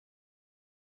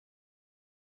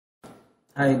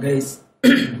Hi guys,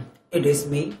 it is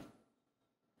me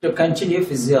to continue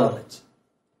physiology.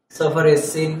 So far I've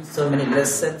seen so many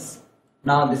lessons.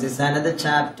 Now this is another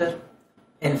chapter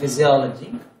in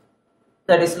physiology,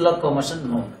 that is locomotion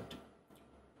movement.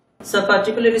 So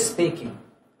particularly speaking,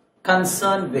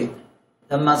 concerned with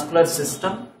the muscular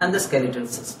system and the skeletal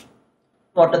system.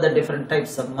 What are the different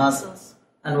types of muscles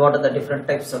and what are the different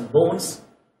types of bones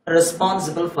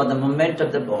responsible for the movement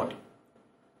of the body?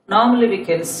 Normally we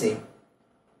can say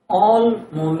all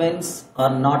movements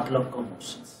are not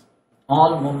locomotions.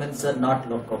 All movements are not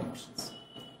locomotions.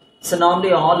 So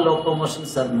normally all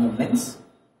locomotions are movements,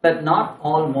 but not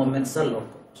all movements are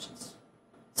locomotions.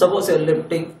 Suppose you are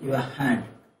lifting your hand.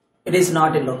 It is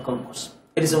not a locomotion.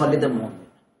 It is only the movement.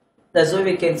 That's why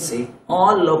we can say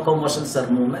all locomotions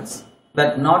are movements,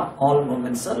 but not all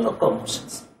movements are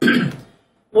locomotions.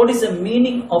 What is the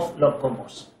meaning of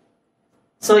locomotion?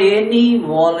 So any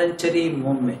voluntary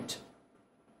movement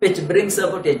which brings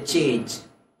about a change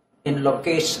in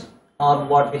location or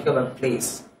what we have a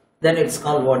place, then it's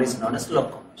called what is known as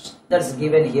locomotion. That's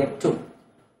given here too.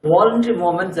 Voluntary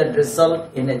movements that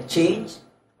result in a change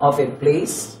of a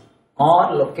place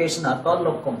or location are called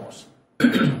locomotion.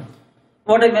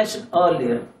 What I mentioned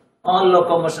earlier, all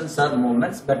locomotions are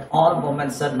movements, but all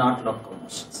movements are not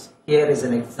locomotions. Here is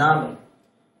an example.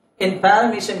 In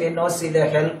paramecium, we know cilia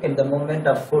help in the movement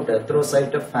of foot through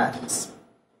site of pharynx.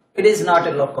 It is not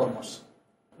a locomotion,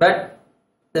 but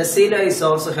the cilia is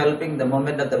also helping the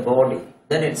movement of the body.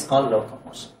 Then it's called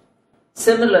locomotion.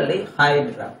 Similarly,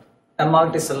 hydra, a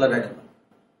multicellular animal.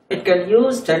 It can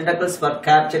use tentacles for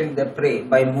capturing the prey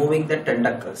by moving the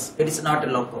tentacles. It is not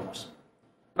a locomotion.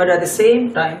 But at the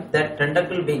same time, that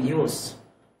tentacle being used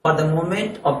for the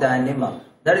movement of the animal,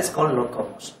 that is called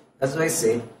locomotion. That's why I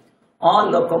say all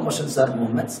locomotions are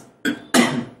movements,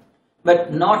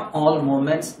 but not all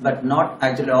movements, but not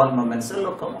actually all movements are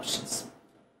locomotions.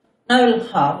 Now we'll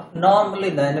have, normally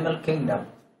in the animal kingdom,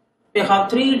 we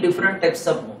have three different types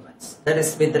of movements. That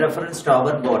is with reference to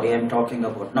our body I am talking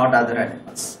about, not other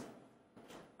animals.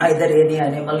 Either any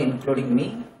animal including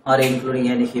me or including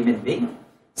any human being.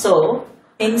 So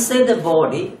inside the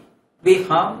body we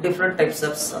have different types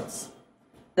of cells.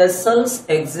 The cells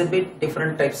exhibit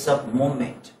different types of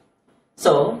movement.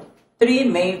 So three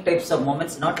main types of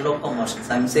movements, not locomotions.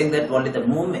 I am saying that only the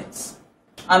movements.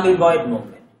 Amoeboid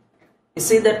movement. You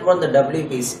see that on the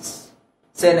WBCs.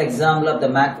 Say an example of the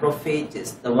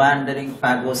macrophages, the wandering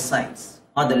phagocytes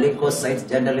or the leukocytes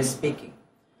generally speaking.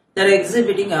 They are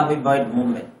exhibiting amoeboid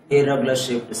movement. Irregular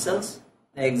shaped cells,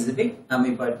 they exhibit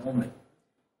amoeboid movement.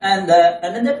 And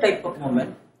another type of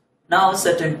movement, now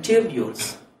certain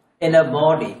tubules in a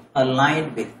body are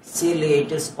lined with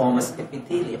ciliated squamous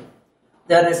epithelium.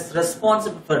 They are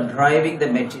responsible for driving the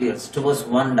materials towards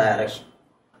one direction.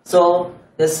 So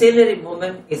the ciliary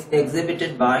movement is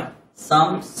exhibited by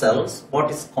some cells, what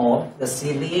is called the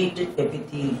ciliated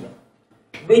epithelium,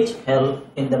 which help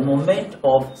in the movement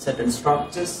of certain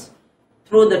structures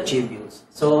through the tubules.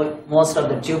 So most of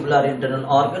the tubular internal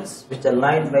organs which are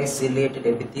lined by ciliated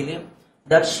epithelium,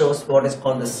 that shows what is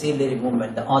called the ciliary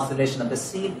movement, the oscillation of the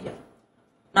cilia.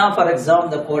 Now for example,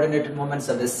 the coordinated movements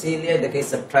of the cilia in the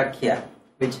case of trachea,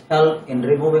 which help in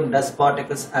removing dust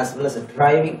particles as well as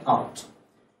driving out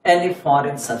any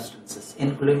foreign substances,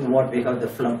 including what we have the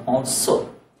phlegm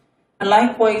also. And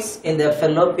likewise in the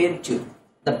fallopian tube,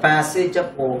 the passage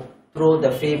of O through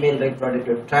the female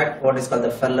reproductive tract, what is called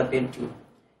the fallopian tube.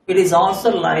 It is also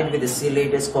lined with the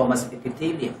ciliated squamous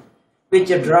epithelium, which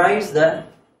drives the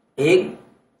egg,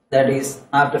 that is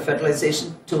after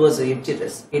fertilization, towards the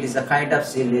uterus. It is a kind of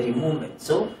ciliary movement.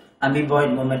 So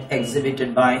amoeboid movement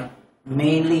exhibited by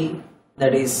mainly,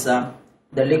 that is the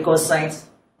leukocytes,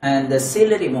 and the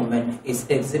ciliary movement is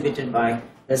exhibited by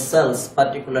the cells,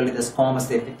 particularly the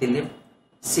squamous epithelium,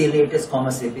 ciliated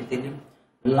squamous epithelium,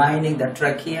 lining the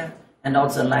trachea and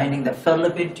also lining the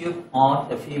fallopian tube or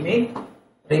the female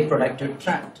reproductive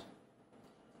tract.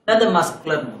 Now the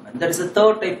muscular movement, that is the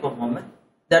third type of movement.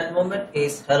 That movement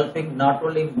is helping not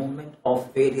only movement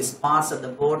of various parts of the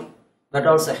body, but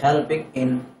also helping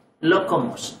in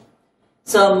locomotion.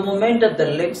 So movement of the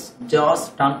lips, jaws,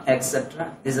 tongue,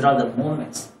 etc. These are all the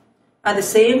movements. At the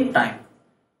same time,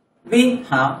 we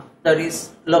have, that is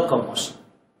locomotion.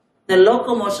 The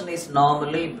locomotion is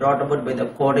normally brought about by the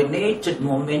coordinated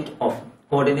movement of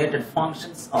coordinated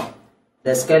functions of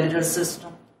the skeletal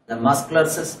system, the muscular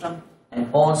system, and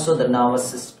also the nervous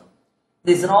system.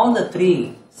 These are all the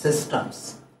three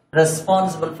systems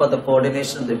responsible for the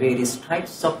coordination of the various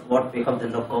types of what we have the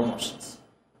locomotions.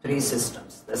 Three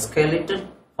systems: the skeleton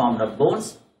formed of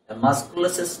bones, the muscular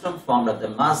system formed of the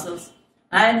muscles,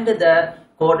 and the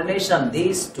coordination of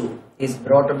these two is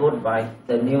brought about by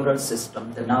the neural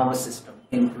system, the nervous system,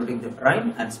 including the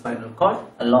brain and spinal cord,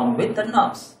 along with the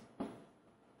nerves.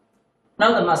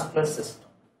 Now the muscular system.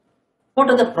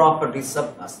 What are the properties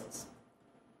of muscles?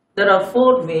 There are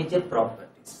four major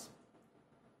properties.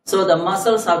 So the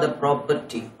muscles have the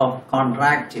property of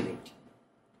contractility,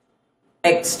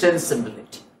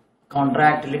 extensibility.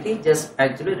 Contractility just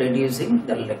actually reducing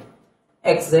the length.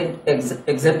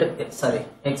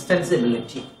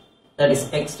 Extensibility, that is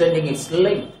extending its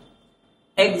length.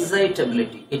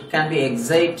 Excitability, it can be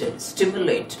excited,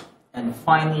 stimulated, and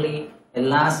finally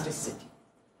elasticity.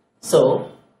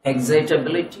 So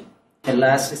excitability,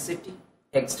 elasticity,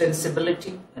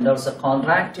 extensibility, and also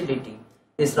contractility,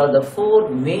 these are the four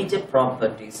major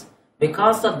properties.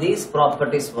 Because of these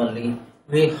properties only,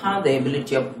 we have the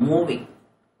ability of moving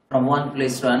from one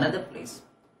place to another place,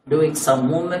 doing some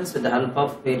movements with the help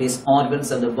of various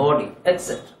organs of the body,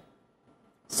 etc.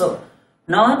 So,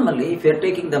 normally if you are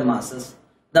taking the muscles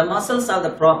have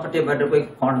the property of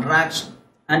undergoing contraction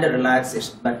and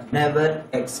relaxation, but never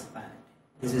expand.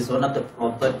 This is one of the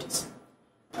properties.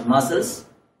 The muscles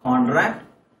contract,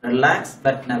 relax,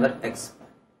 but never expand.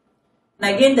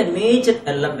 And again, the major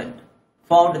element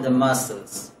found in the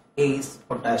muscles is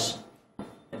potassium.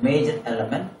 The major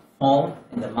element found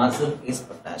in the muscle is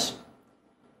potassium.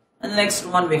 And the next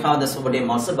one we have the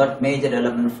sodium also, but major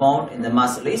element found in the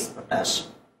muscle is potassium.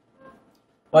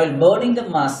 While burning the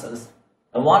muscles,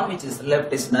 the one which is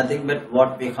left is nothing but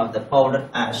what we have, the powder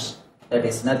ash. That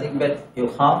is nothing but you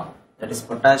have, that is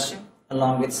potassium,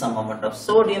 along with some amount of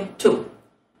sodium too.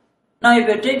 Now if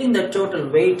you are taking the total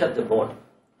weight of the body,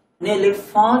 nearly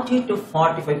 40 to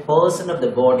 45% of the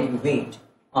body weight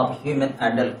of human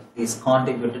adult is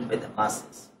contributed by the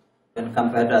muscles when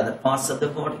compared to other parts of the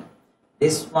body.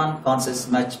 This one consists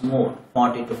much more,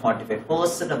 40 to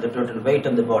 45% of the total weight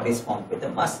of the body is formed by the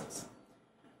muscles.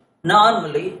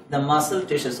 Normally, the muscle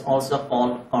tissue is also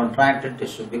called contracted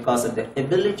tissue because of their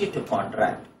ability to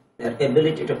contract.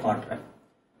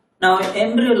 Now,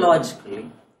 embryologically,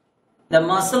 the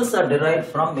muscles are derived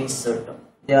from mesoderm.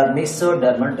 They are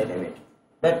mesodermal derivative.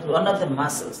 But one of the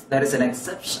muscles, there is an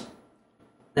exception.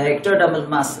 The ectodermal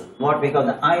muscle, what we call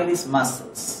the iris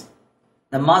muscles.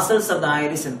 The muscles of the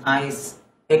iris and eyes,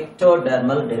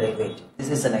 ectodermal derivative. This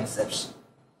is an exception.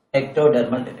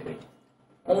 Ectodermal derivative.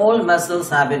 All muscles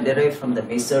have been derived from the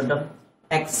mesoderm,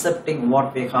 excepting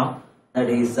what we have, that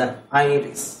is the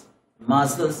iris.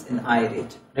 Muscles in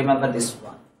iris. Remember this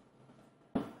one.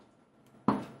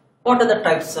 What are the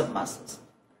types of muscles?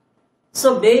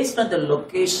 So based on the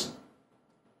location,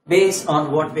 based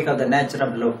on what we have the nature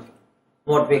of look,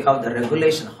 what we have the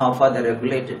regulation, how far they are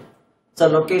regulated. So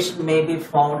location may be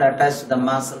found attached to the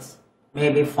muscles,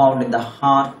 may be found in the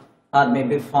heart, or may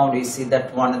be found, you see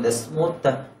that one in the smooth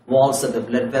walls of the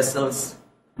blood vessels,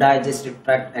 digestive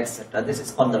tract, etc. This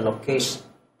is called the location.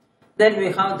 Then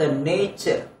we have the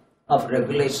nature of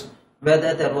regulation,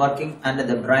 whether they are working under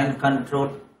the brain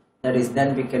control, that is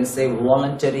then we can say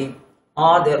voluntary,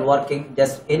 or they are working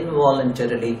just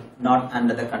involuntarily, not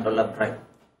under the control of brain.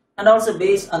 And also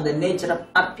based on the nature of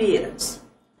appearance.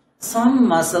 Some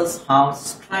muscles have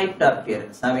striped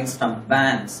appearance, having some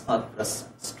bands or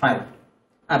present, striped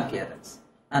appearance,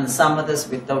 and some others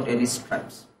without any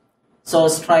stripes. So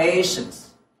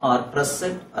striations are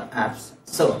present or absent.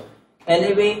 So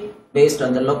anyway, based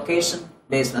on the location,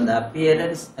 based on the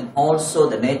appearance, and also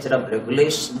the nature of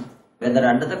regulation, whether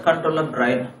under the control of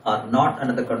brain or not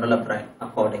under the control of brain,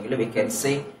 accordingly we can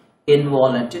say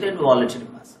involuntary and voluntary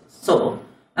muscles. So,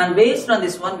 and based on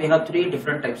this one, we have three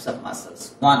different types of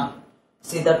muscles. One,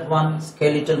 see that one,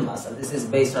 skeletal muscle. This is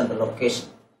based on the location.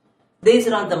 These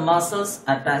are the muscles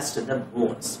attached to the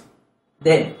bones.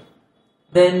 Then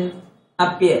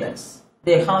appearance.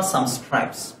 They have some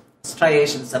stripes.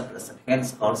 Striations are present,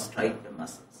 hence called striped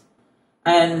muscles.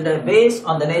 And based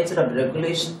on the nature of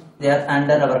regulation, they are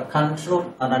under our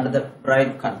control or under the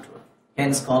brain control,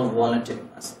 hence called voluntary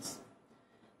muscles.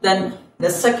 Then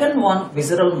the second one,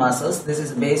 visceral muscles. This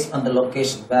is based on the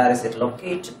location. Where is it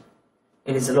located?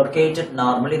 It is located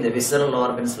normally in the visceral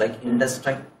organs like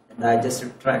intestine,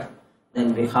 digestive tract.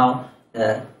 Then we have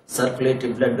the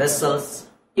circulating blood vessels,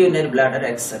 urinary bladder,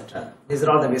 etc. These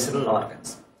are all the visceral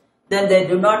organs. Then they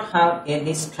do not have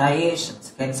any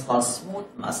striations, hence called smooth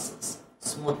muscles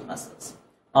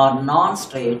or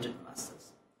non-striated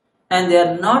muscles. And they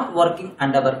are not working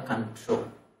under our control.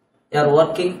 They are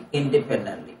working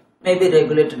independently, may be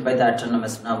regulated by the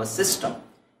autonomous nervous system,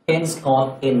 hence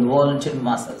called involuntary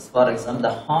muscles. For example,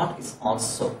 the heart is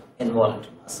also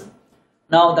involuntary muscle.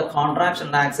 Now the contraction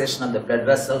and relaxation of the blood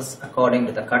vessels according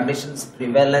to the conditions,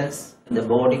 prevalence in the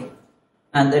body,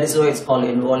 And that is why it's called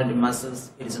involuntary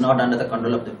muscles. It is not under the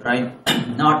control of the brain,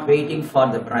 not waiting for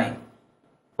the brain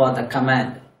for the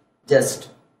command, just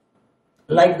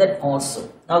like that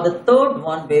also. Now the third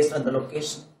one, based on the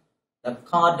location, the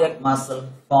cardiac muscle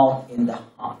found in the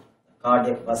heart. The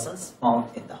cardiac muscles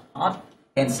found in the heart,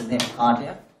 hence the name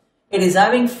cardiac. It is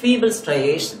having feeble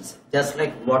striations, just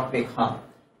like what we have.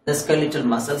 The skeletal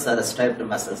muscles are the striped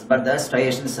muscles, but the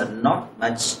striations are not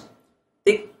much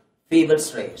thick, feeble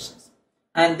striations.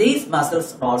 And these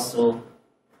muscles are also,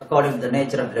 according to the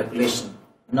nature of regulation,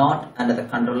 not under the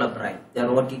control of brain. They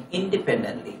are working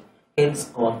independently, hence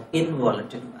called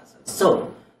involuntary muscles.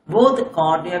 So, both the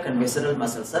cardiac and visceral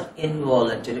muscles are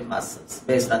involuntary muscles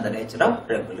based on the nature of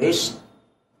regulation.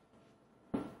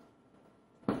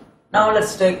 Now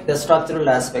let's take the structural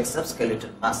aspects of skeletal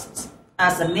muscles.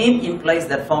 As the name implies,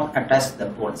 they are found attached to the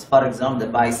bones. For example,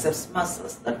 the biceps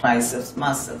muscles, the triceps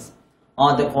muscles,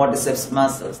 or the quadriceps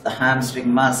muscles, the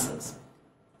hamstring muscles.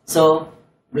 So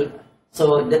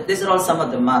these are all some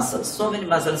of the muscles. So many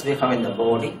muscles we have in the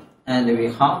body, and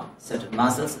we have certain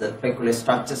muscles, the peculiar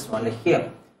structures only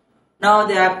here. Now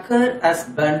they occur as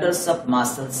bundles of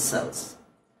muscle cells.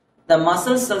 The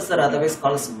muscle cells are otherwise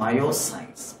called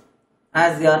myocytes.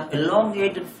 As they are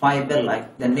elongated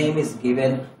fiber-like, the name is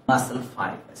given muscle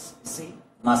fibers. You see,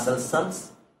 muscle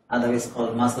cells, otherwise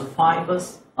called muscle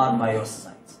fibers or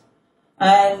myocytes.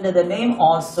 And the name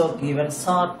also given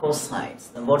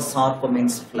sarcocytes. The word sarco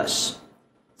means flesh.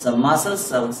 So muscle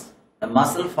cells, the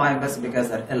muscle fibers, because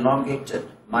they are elongated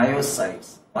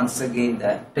myocytes. Once again,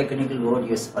 the technical word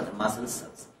used for the muscle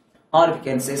cells, or we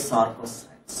can say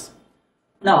sarcocytes.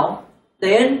 Now,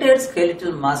 the entire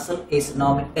skeletal muscle is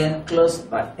now enclosed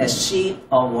by a sheath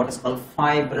of what is called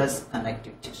fibrous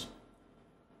connective tissue.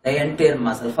 The entire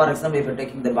muscle, for example, if you are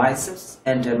taking the biceps,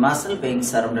 entire muscle being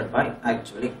surrounded by,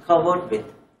 actually covered with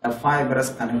a fibrous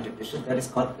connective tissue, that is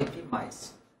called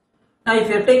epimysium. Now, if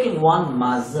you are taking one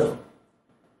muscle,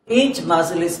 each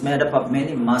muscle is made up of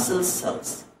many muscle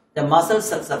cells. The muscle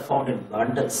cells are found in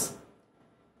bundles.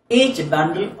 Each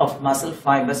bundle of muscle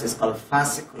fibers is called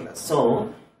fasciculus.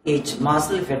 So, each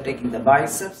muscle, if you are taking the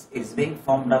biceps, is being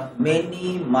formed of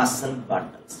many muscle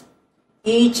bundles.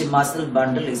 Each muscle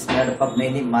bundle is made up of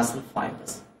many muscle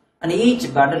fibers. And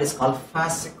each bundle is called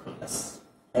fasciculus.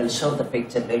 I will show the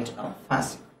picture later now,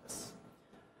 fasciculus.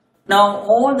 Now,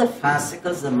 all the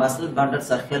fascicles, the muscle bundles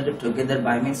are held together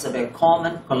by means of a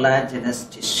common collagenous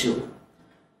tissue.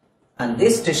 And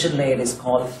this tissue layer is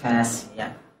called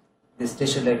fascia. This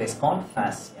tissue layer is called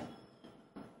fascia.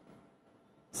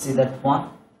 See that one?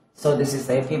 So this is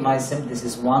the epimysium, this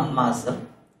is one muscle.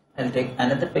 I'll take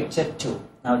another picture too.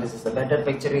 Now this is a better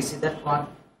picture, you see that one?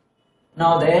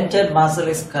 Now the entire muscle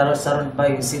is surrounded by,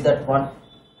 you see that one?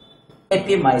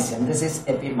 Epimysium, this is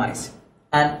epimysium.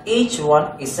 And each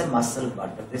one is a muscle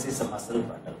bundle, this is a muscle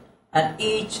bundle. And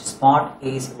each spot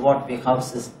is what we have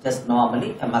is just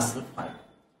normally a muscle fiber.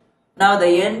 Now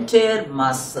the entire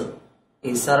muscle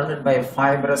is surrounded by a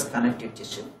fibrous connective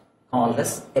tissue called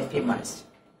as epimysium,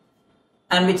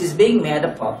 and which is being made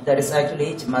up of, that is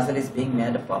actually each muscle is being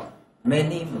made up of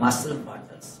many muscle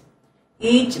bundles.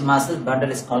 Each muscle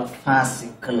bundle is called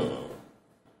fascicle,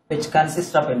 which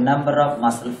consists of a number of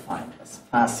muscle fibers,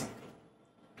 fascicle.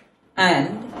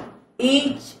 And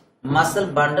each muscle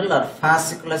bundle or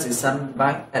fasciculus is surrounded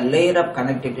by a layer of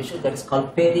connective tissue that is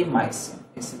called perimysium.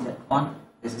 You see that one?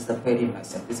 This is the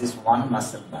perimysium. This is one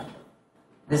muscle bundle.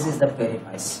 This is the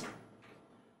perimysium.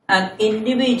 And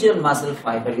individual muscle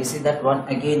fiber, you see that one?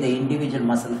 Again, the individual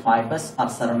muscle fibers are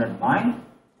surrounded by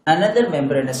another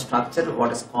membranous structure,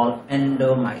 what is called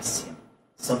endomysium.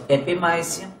 So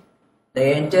epimysium,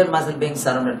 the entire muscle being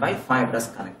surrounded by fibrous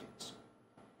connective tissue.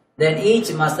 Then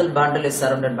each muscle bundle is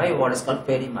surrounded by what is called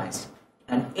perimysium.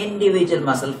 An individual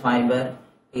muscle fiber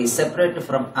is separated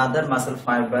from other muscle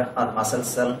fiber or muscle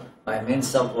cell by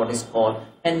means of what is called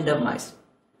endomysium.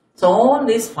 So all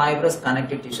these fibrous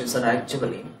connective tissues are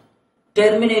actually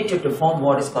terminated to form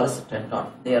what is called as a tendon.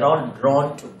 They are all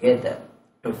drawn together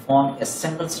to form a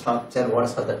single structure, what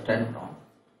is called the tendon.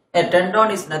 A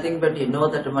tendon is nothing but, you know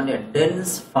that one, a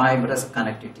dense fibrous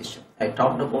connective tissue. I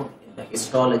talked about in the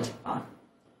histology part.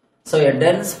 So a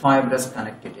dense fibrous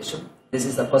connective tissue. This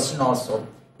is the question also.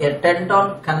 A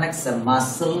tendon connects a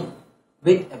muscle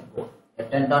with a bone. A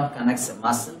tendon connects a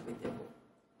muscle with a bone.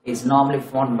 It is normally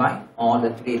formed by all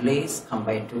the three layers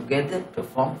combined together to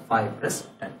form fibrous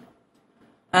tendon.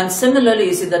 And similarly,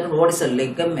 you see that what is a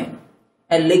ligament?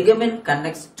 A ligament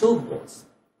connects two bones.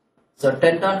 So a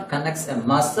tendon connects a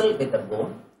muscle with a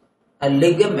bone. A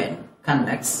ligament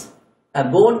connects a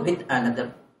bone with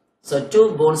another. So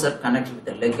two bones are connected with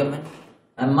a ligament.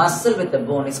 A muscle with the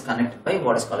bone is connected by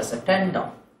what is called as a tendon.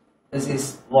 This is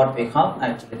what we have.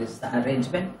 Actually, this is the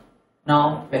arrangement.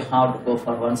 Now we have to go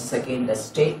for one second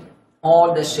state.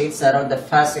 All the sheets around the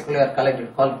fascicle are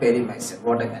collected called perimysium,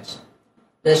 what I mentioned.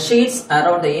 The sheets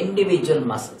around the individual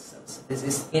muscle cells. This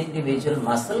is individual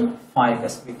muscle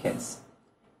fibers, we can see.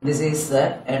 This is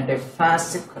the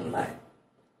antifascicular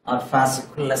or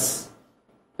fasciculus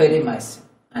perimysium.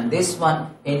 And this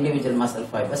one, individual muscle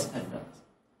fibers endomysium.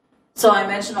 So I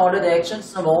mentioned already the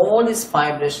actions of all these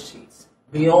fibrous sheets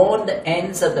beyond the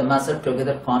ends of the muscle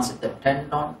together constitute the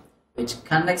tendon, which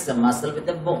connects the muscle with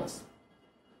the bones.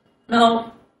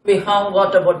 Now we have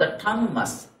what about the tongue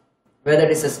muscle, whether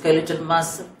it is a skeletal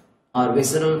muscle or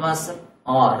visceral muscle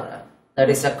or that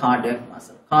is a cardiac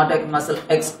muscle. Cardiac muscle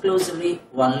exclusively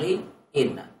only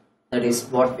in, that is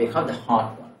what we have the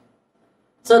heart one.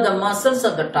 So the muscles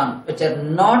of the tongue which are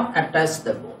not attached to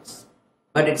the bones,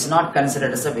 but it's not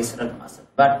considered as a visceral muscle,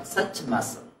 but such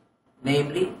muscle,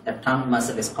 namely the tongue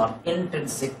muscle, is called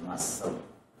intrinsic muscle.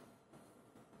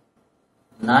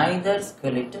 Neither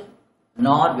skeletal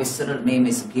nor visceral name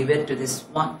is given to this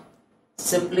one.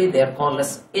 Simply they are called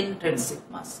as intrinsic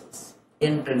muscles.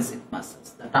 Intrinsic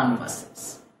muscles, the tongue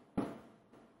muscles.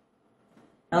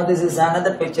 Now this is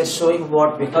another picture showing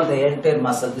what we call the entire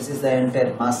muscle. This is the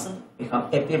entire muscle. We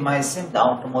have epimysium, the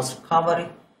outermost covering.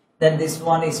 Then this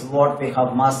one is what we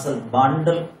have muscle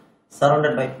bundle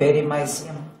surrounded by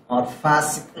perimysium or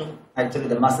fascicle. Actually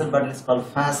the muscle bundle is called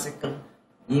fascicle.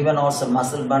 Even also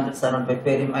muscle bundle surrounded by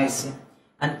perimysium.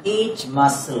 And each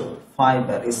muscle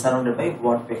fiber is surrounded by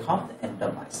what we have the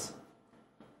endomysium.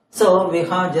 So we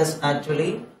have just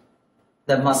actually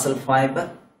the muscle fiber.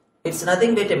 It's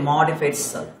nothing but a modified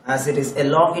cell. As it is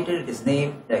elongated, it is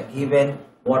named the given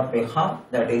what we have,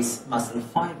 that is muscle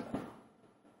fiber.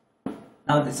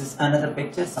 Now this is another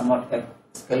picture, somewhat a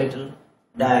skeletal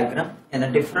diagram in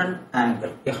a different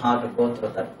angle. You have to go through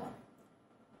that one.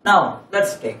 Now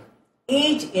let's take.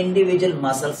 Each individual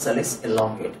muscle cell is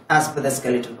elongated as per the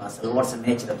skeletal muscle. What's the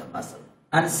nature of the muscle?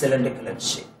 And cylindrical in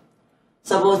shape.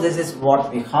 Suppose this is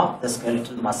what we have, the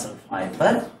skeletal muscle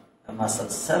fiber, a muscle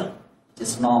cell, which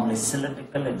is normally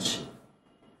cylindrical in shape.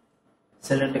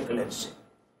 Cylindrical in shape.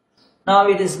 Now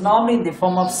it is normally in the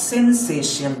form of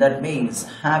syncytium, that means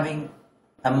having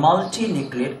a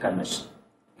multinucleate condition.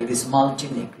 It is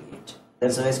multinucleate.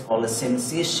 That's why it's called a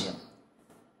syncytium.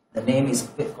 The name is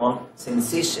called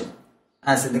syncytium.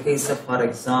 As in the case of, for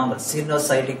example,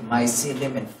 sinusoidal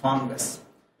mycelium in fungus.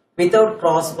 Without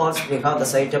cross walls, we have the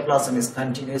cytoplasm is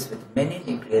continuous with many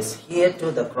nuclei. Here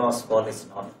too the cross wall is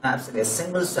not. Absolutely, a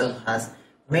single cell has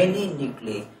many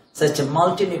nuclei. Such a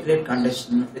multinucleate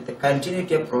condition with the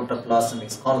continuity of protoplasm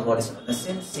is called what is known as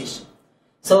syncytium.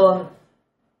 So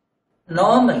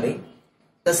normally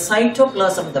the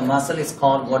cytoplasm of the muscle is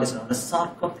called what is known as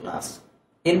sarcoplasm,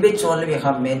 in which only we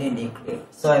have many nuclei.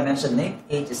 So I mentioned it,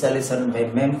 each cell is surrounded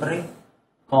by membrane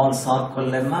called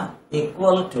sarcolemma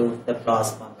equal to the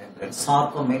plasma membrane.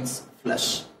 Sarco means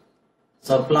flesh.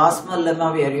 So plasma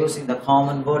lemma we are using the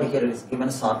common word here, it is given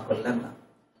sarcolemma.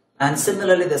 And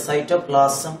similarly the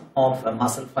cytoplasm of a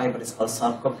muscle fiber is called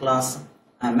sarcoplasm.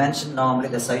 I mentioned normally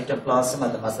the cytoplasm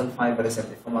of the muscle fiber is in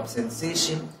the form of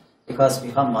syncytium because we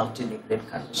have multinucleate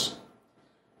condition.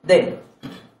 Then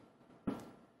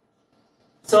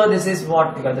so this is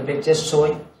what we got the picture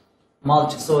showing.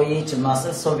 So each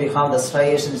muscle, so we have the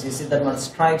striations, you see that one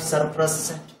stripes are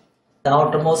present. The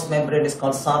outermost membrane is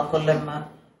called sarcolemma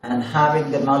and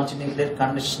having the multinucleate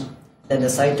condition. Then the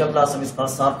cytoplasm is called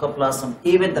sarcoplasm.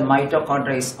 Even the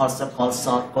mitochondria is also called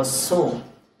sarcosome.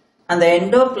 And the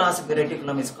endoplasmic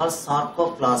reticulum is called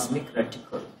sarcoplasmic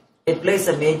reticulum. It plays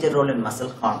a major role in muscle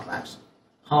contraction.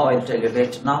 How I tell you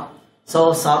later now.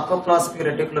 So sarcoplasmic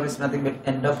reticulum is nothing but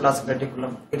endoplasmic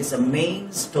reticulum. It is a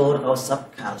main storehouse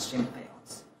of calcium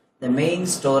ions. The main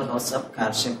storehouse of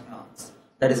calcium ions.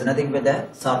 That is nothing but the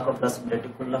sarcoplasmic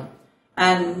reticulum.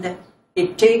 And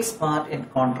it takes part in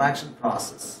contraction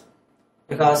process.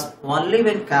 Because only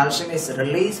when calcium is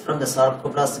released from the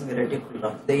sarcoplasmic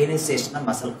reticulum, the initiation of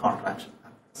muscle contraction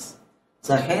happens.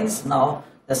 So hence now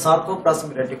the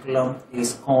sarcoplasmic reticulum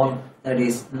is called, that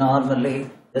is normally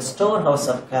the storehouse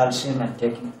of calcium and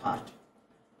taking part.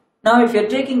 Now if you are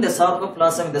taking the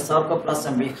sarcoplasm, in the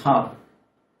sarcoplasm we have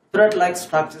thread-like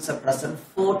structures are present,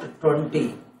 4 to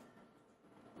 20,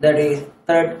 that is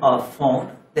thread are found.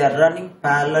 They are running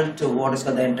parallel to what is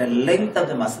called the entire length of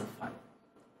the muscle fiber.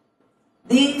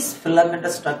 These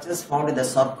filamentous structures found in the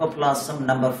sarcoplasm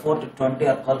number 4 to 20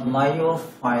 are called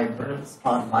myofibrils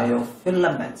or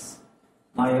myofilaments.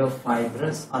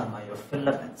 Myofibrils or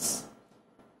myofilaments.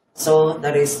 So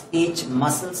that is each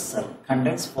muscle cell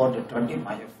contains 4 to 20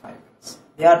 myofibrils.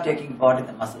 They are taking part in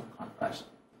the muscle contraction.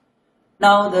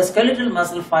 Now, the skeletal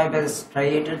muscle fiber is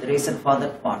striated. The reason for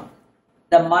that one,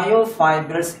 the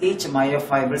myofibrils, each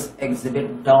myofibrils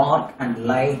exhibit dark and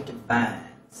light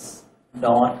bands.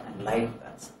 Dark and light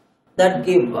bands that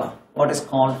give what is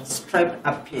called striped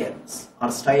appearance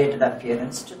or striated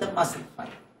appearance to the muscle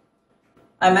fiber.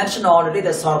 I mentioned already the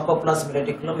sarcoplasmic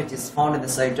reticulum, which is found in the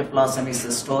cytoplasm, is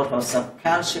a storehouse of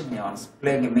calcium ions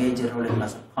playing a major role in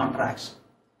muscle contraction.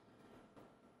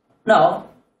 Now,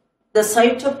 the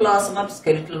cytoplasm of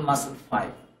skeletal muscle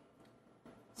fiber,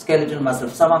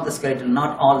 some of the skeletal,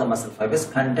 not all the muscle fibers,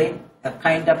 contain a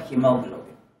kind of hemoglobin.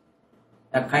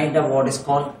 A kind of what is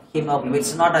called hemoglobin.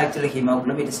 It's not actually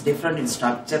hemoglobin, it is different in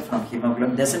structure from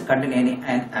hemoglobin, doesn't contain any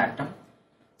atom.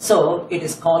 So, it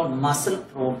is called muscle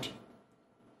protein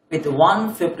with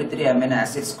 153 amino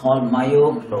acids called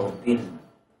myoglobin,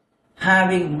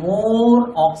 having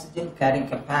more oxygen carrying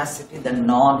capacity than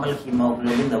normal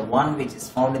hemoglobin, the one which is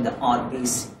found in the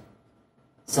RBC.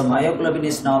 So myoglobin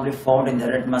is normally found in the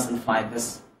red muscle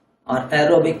fibers or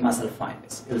aerobic muscle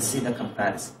fibers. You will see the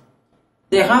comparison.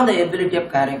 They have the ability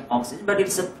of carrying oxygen, but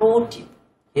it's a protein.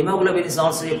 Hemoglobin is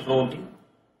also a protein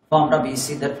formed of, you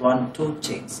see that one, two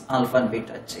chains, alpha and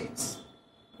beta chains.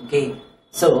 Okay,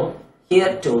 so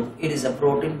here too, it is a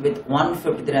protein with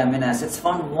 153 amino acids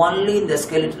found only in the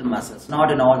skeletal muscles,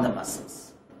 not in all the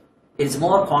muscles. It is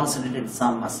more concentrated in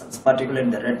some muscles, particularly in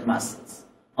the red muscles,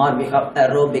 or we have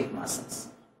aerobic muscles.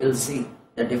 We will see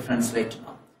the difference later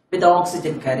on. With the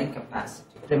oxygen carrying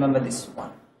capacity, remember this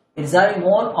one. It is having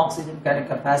more oxygen carrying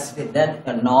capacity than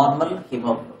a normal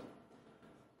hemoglobin.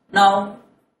 Now,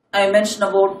 I mentioned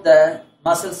about the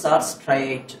muscles are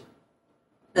striated.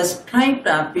 The striped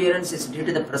appearance is due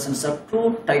to the presence of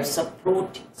two types of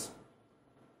proteins.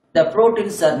 The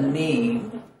proteins are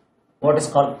named what is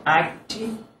called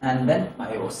actin and then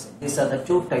myosin. These are the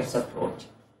two types of protein.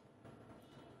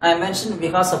 I mentioned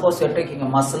because suppose you are taking a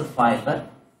muscle fiber,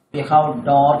 we have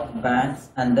dark bands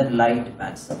and then light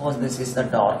bands. Suppose this is the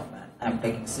dark band. I am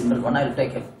taking symbol one. I will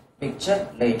take a picture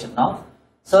later now.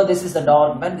 So this is the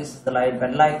dark band, this is the light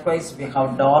band. Likewise, we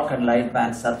have dark and light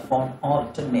bands are formed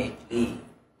alternately.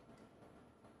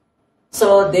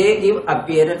 So they give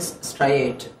appearance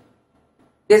striated.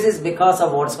 This is because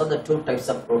of what's called the two types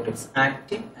of proteins,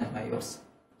 actin and myosin.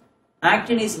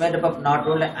 Actin is made up of not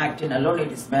only actin alone,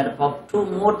 it is made up of two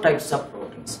more types of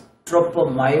proteins,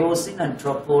 tropomyosin and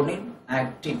troponin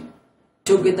actin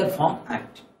together form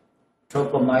actin.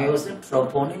 Tropomyosin,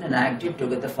 troponin and actin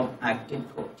together form actin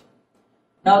protein.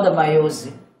 Now the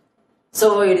myosin,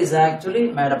 so it is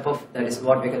actually made up of, that is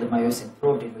what we call the myosin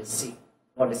protein. We'll see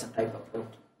what is the type of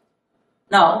protein.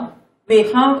 Now, we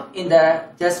have in the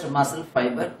just muscle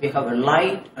fiber, we have a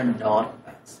light and dark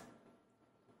bands.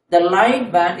 The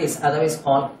light band is otherwise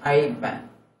called I band.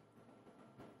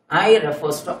 I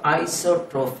refers to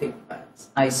isotropic bands,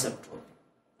 isotropic,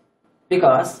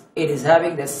 because it is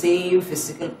having the same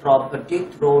physical property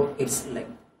throughout its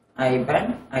length. I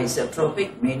band,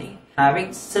 isotropic, meaning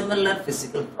having similar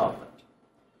physical property.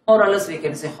 More or less we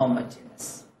can say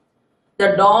homogeneous.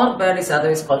 The dark band is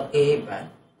otherwise called A band,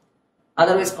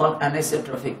 otherwise called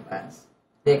anisotropic bands.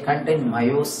 They contain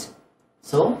myosin.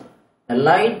 So, the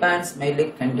light bands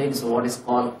mainly contains what is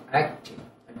called actin.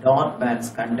 The dark bands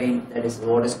contain, that is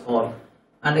what is called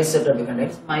anisotropic,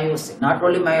 contains myosin. Not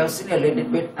only myosin, a little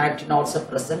bit actin also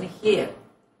present here.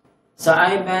 So,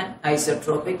 I band,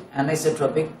 isotropic,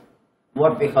 anisotropic,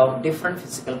 what we have different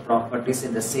physical properties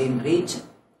in the same region.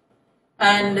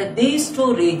 And these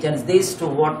two regions, these two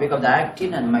what we have the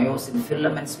actin and myosin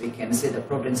filaments, we can see the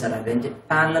proteins are arranged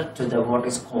parallel to the what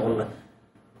is called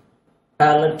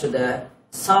parallel to the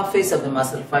surface of the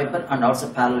muscle fiber and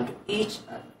also parallel to each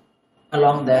other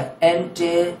along the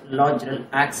entire longitudinal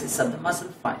axis of the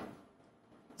muscle fiber.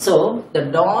 So the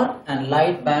dark and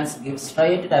light bands give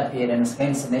striated appearance,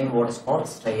 hence the name what is called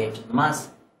striated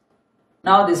muscle.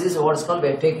 Now this is what is called, we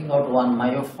are taking out one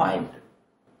myofibril.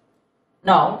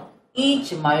 Now each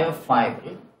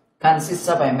myofibril consists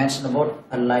of, I mentioned about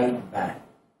a light band.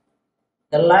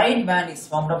 The light band is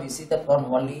formed of, you see that one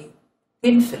only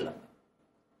thin filament.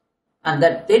 And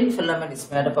that thin filament is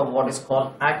made up of what is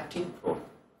called actin protein.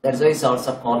 That's why it's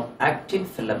also called actin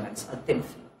filaments or thin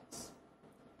filaments.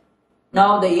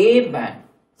 Now the A band.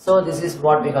 So this is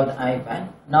what we have the I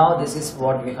band. Now this is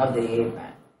what we have the A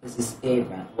band. This is A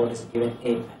band. What is given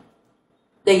A band?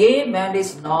 The A band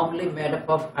is normally made up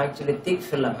of actually thick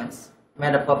filaments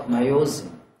made up of myosin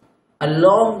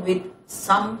along with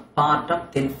some part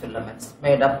of thin filaments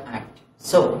made of actin.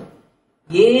 So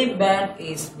A band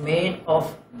is made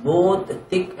of both the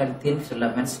thick and thin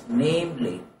filaments,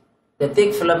 namely the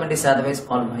thick filament is otherwise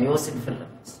called myosin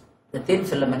filaments The thin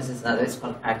filaments is otherwise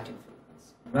called actin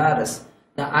filaments. Whereas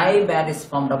the I band is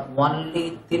formed of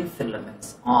only thin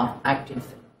filaments or actin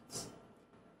filaments.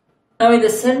 Now in the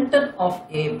center of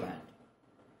A band,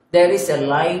 there is a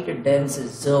light dense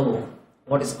zone,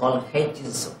 what is called H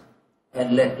zone. A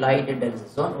light dense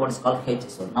zone, what is called H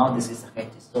zone. Now this is a H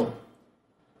zone.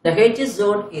 The H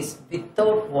zone is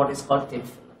without what is called thin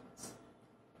filaments.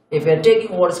 If we are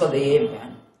taking what is called the A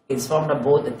band, it is formed of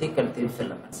both the thick and thin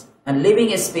filaments, and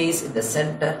leaving a space in the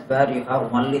center where you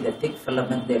have only the thick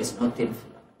filament, there is no thin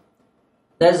filament.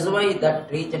 That is why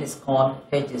that region is called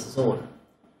H zone.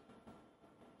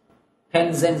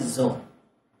 Hensen zone.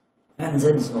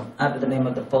 Hensen zone, after the name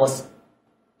of the person.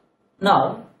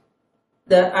 Now,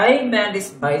 the I band is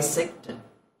bisected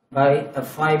by a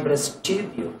fibrous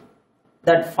tubule.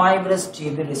 That fibrous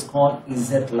tubule is called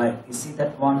Z line. You see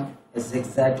that one? A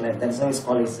zigzag line. That's why it's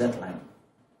called Z line.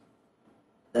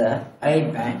 The I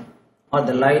band or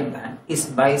the light band is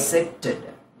bisected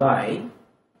by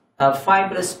a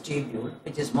fibrous tubule,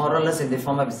 which is more or less in the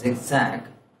form of zigzag.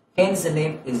 Hence the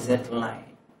name is Z line.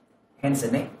 Hence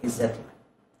the name is Z line.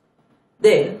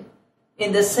 Then,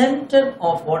 in the center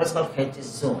of what is called H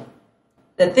zone,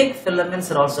 the thick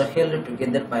filaments are also held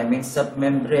together by means of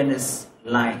membranous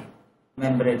line.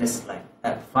 Membranous line,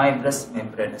 a fibrous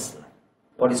membranous line,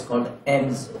 what is called the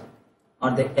M zone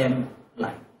or the M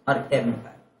line or M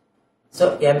band.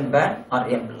 So M band or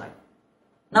M line.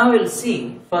 Now we'll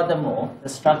see furthermore the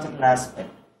structural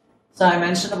aspect. So I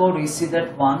mentioned about, you see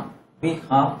that one we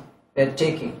are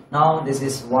taking. Now this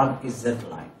is one Z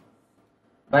line,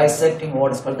 bisecting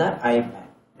what is called the I band.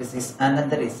 This is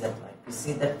another Z line. You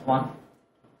see that one?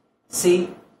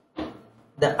 See,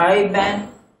 the I band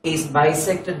is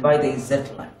bisected by the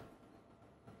Z line,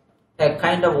 a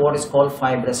kind of what is called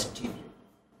fibrous tubule.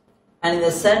 And in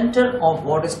the center of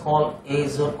what is called A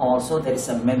zone also there is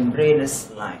a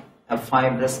membranous line, a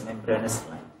fibrous membranous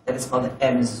line, that is called the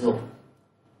M zone.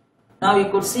 Now you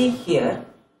could see here,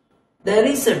 there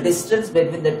is a distance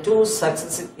between the two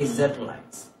successive Z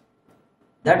lines.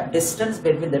 That distance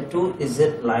between the two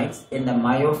Z lines in the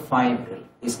myofibril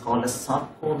is called a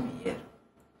sarcomere,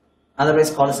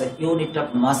 otherwise called as a unit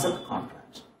of muscle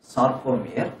contraction.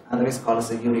 Sarcomere, otherwise called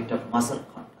as a unit of muscle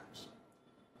contraction.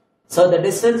 So the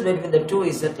distance between the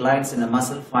two Z lines in a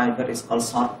muscle fiber is called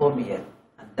sarcomere,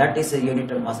 and that is a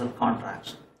unit of muscle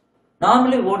contraction.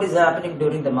 Normally what is happening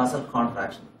during the muscle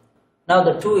contraction? Now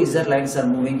the two Z lines are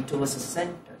moving towards the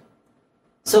center.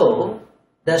 So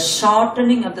the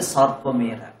shortening of the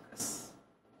sarcomere occurs,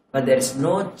 but there is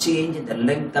no change in the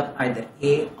length of either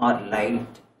A or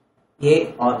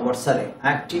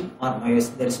actin or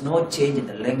myosin. There is no change in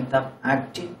the length of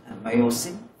actin and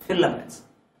myosin filaments.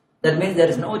 That means there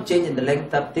is no change in the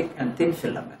length of thick and thin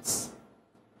filaments.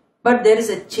 But there is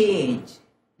a change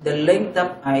in the length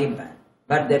of I band,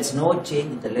 but there is no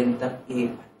change in the length of A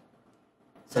band.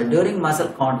 So during muscle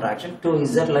contraction, two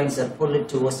Z lines are pulled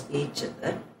towards each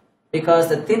other because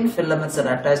the thin filaments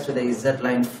are attached to the Z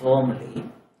line firmly.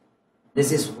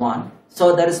 This is one.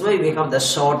 So that is why we have the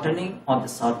shortening of the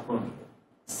sarcomere.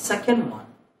 Second one,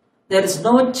 there is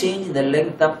no change in the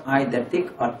length of either thick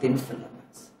or thin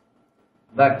filaments,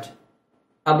 but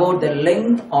about the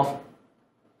length of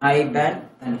I band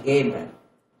and A band.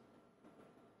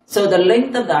 So the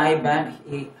length of the I band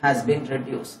has been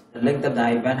reduced. The length of the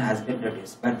I band has been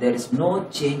reduced, but there is no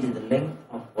change in the length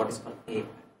of what is called A band.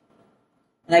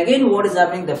 And again, what is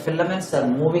happening? The filaments are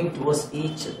moving towards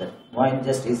each other. While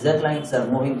just Z lines are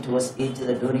moving towards each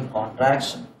other during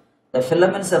contraction, the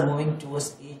filaments are moving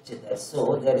towards each other.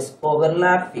 So there is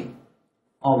overlapping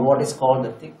of what is called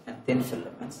the thick and thin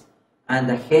filaments, and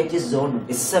the H zone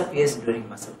disappears during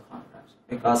muscle contraction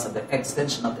because of the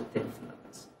extension of the thin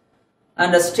filaments.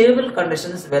 Under stable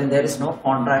conditions, when there is no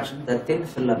contraction, the thin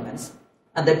filaments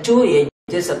and the two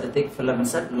edges of the thick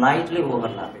filaments are lightly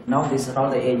overlapping. Now these are all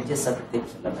the edges of the thick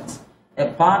filaments. A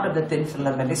part of the thin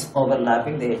filament is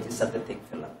overlapping the edges of the thick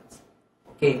filaments.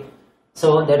 Okay,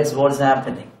 so that is what is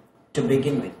happening to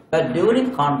begin with. But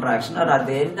during contraction or at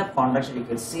the end of contraction, you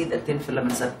can see the thin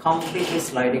filaments are completely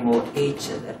sliding over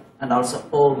each other and also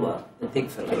over the thick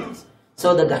filaments,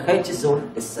 so that the H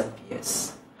zone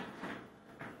disappears.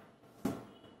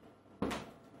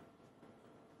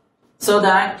 So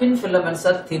the actin filaments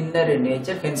are thinner in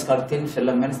nature, hence called thin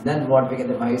filaments. Then what we get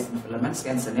the myosin filaments,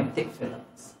 hence the name thick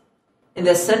filaments. In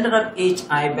the center of each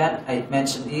I band, I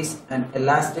mentioned, is an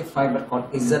elastic fiber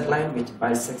called Z line which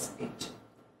bisects it.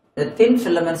 The thin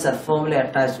filaments are firmly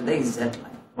attached to the Z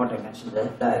line, what I mentioned in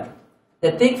the diagram.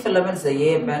 The thick filaments, the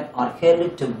A band, are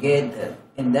held together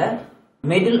in the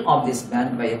middle of this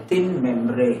band by a thin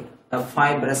membrane, a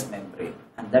fibrous membrane,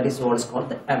 and that is what is called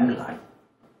the M line.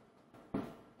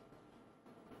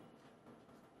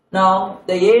 Now,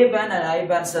 the A band and I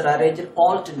bands are arranged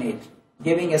alternately,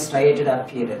 giving a striated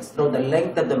appearance through the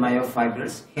length of the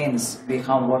myofibrils. Hence, we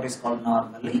have what is called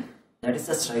normally, that is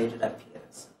a striated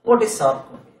appearance. What is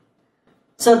sarcomere?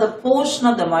 So, the portion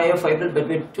of the myofibril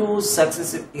between two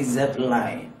successive Z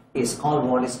line is called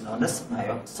what is known as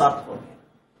sarcomere.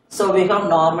 So, we have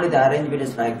normally the arrangement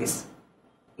is like this: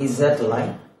 Z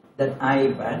line, then I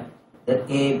band, then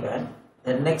A band,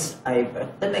 the next I band,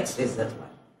 the next Z line.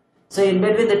 So in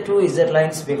between the two Z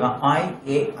lines we have I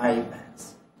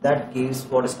bands. That gives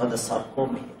what is called the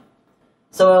sarcomere.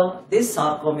 So this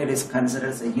sarcomere is considered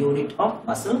as a unit of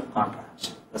muscle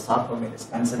contraction. The sarcomere is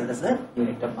considered as a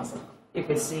unit of muscle. You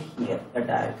can see here a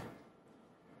diagram.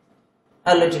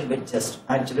 A little bit just.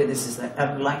 Actually this is the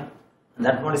M line. And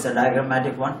that one is a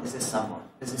diagrammatic one. This is someone.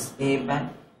 This is A band.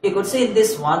 You could see in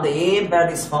this one the A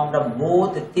band is formed of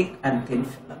both thick and thin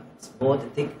filaments. Both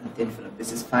thick and thin filaments.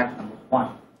 This is fact number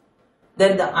 1.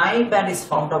 Then the I band is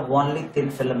formed of only thin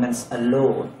filaments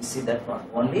alone. You see that one,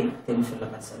 only thin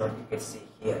filaments alone. You can see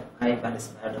here, I band is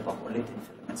made up of only thin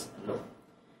filaments alone.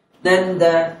 Then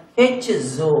the H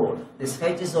zone, this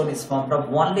H zone is formed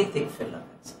of only thick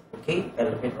filaments. Okay,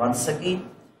 I'll repeat once again.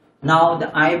 Now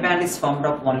the I band is formed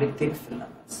of only thick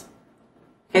filaments.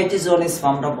 H zone is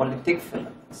formed of only thick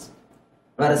filaments.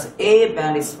 Whereas A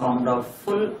band is formed of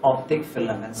full of thick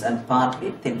filaments and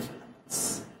partly thin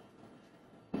filaments.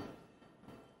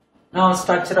 Now,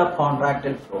 structure of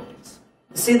contractile proteins.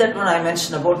 See that one I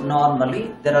mentioned about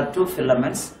normally there are two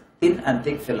filaments, thin and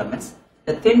thick filaments.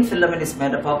 The thin filament is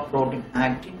made up of protein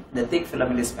actin, the thick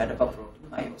filament is made up of protein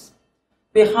myosin.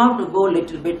 We have to go a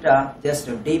little bit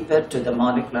just deeper to the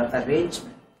molecular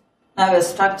arrangement. Now, a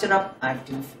structure of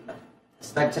actin filament.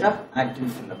 Structure of actin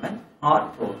filament or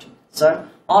protein. So,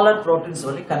 all our proteins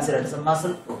only considered as a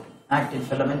muscle protein. Actin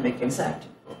filament becomes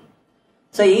actin protein.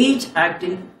 So, each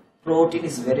actin protein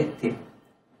is very thin.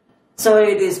 So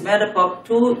it is made up of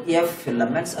 2 F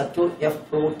filaments or 2 F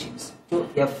proteins, 2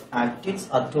 F actins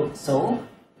or 2. So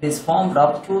it is formed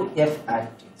of 2 F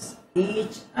actins.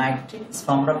 Each actin is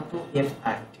formed of 2 F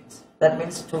actins. That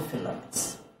means 2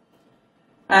 filaments.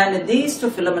 And these 2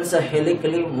 filaments are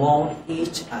helically wound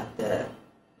each other.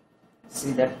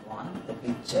 See that one, the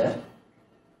picture.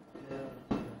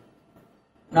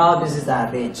 Now this is the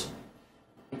arrangement.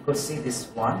 You could see this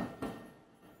one.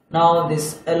 Now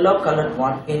this yellow colored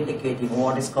one indicating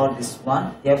what is called this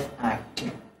one F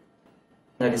actin.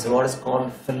 That is what is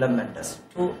called filamentous,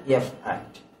 2 F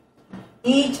actin.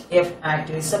 Each F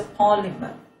actin is a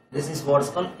polymer. This is what is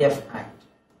called F actin.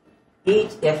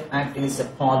 Each F actin is a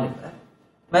polymer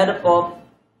made up of,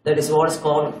 that is what is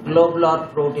called globular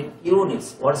protein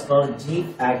units, what is called G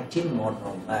actin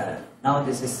monomer. Now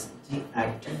this is G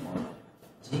actin monomer.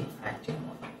 G actin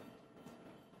monomer.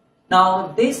 Now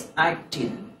this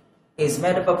actin is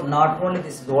made up of not only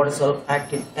this is what is called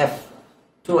actin F,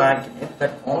 2 actin F,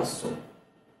 but also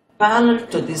parallel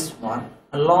to this one,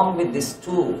 along with this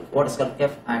 2 what is called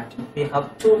F actin, we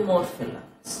have 2 more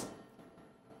filaments.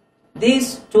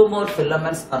 These 2 more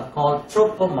filaments are called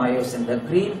tropomyosin. The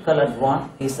green colored one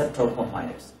is a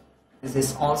tropomyosin. This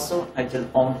is also actually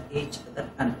found each other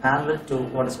and parallel to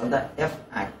what is called the F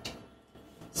actin.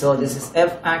 So this is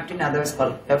F actin, otherwise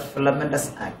called F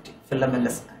filamentous actin.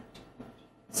 Filamentous actin.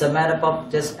 So made up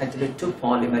of just actually 2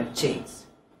 polymer chains.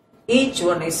 Each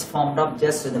one is formed of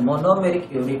just the monomeric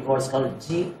unit, what is called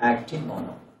G actin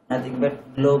monomer, nothing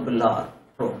but globular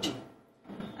protein.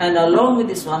 And along with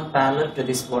this one, parallel to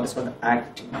this what is called the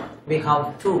actin, we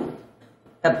have 2,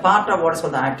 a part of what is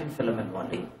called the actin filament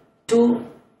only, 2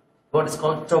 what is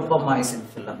called tropomyosin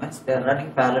filaments. They are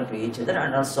running parallel to each other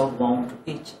and also wound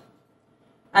to each other.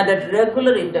 And at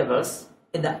regular intervals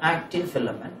in the actin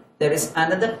filament, there is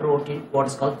another protein what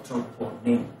is called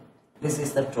troponin. This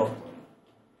is the troponin,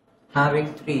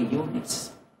 having 3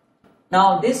 units.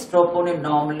 Now this troponin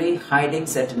normally hiding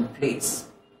certain place,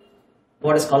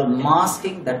 what is called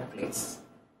masking that place.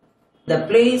 The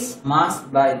place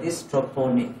masked by this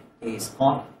troponin is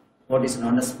called what is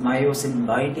known as myosin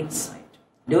binding site.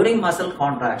 During muscle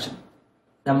contraction,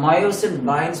 the myosin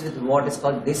binds with what is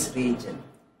called this region,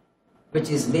 which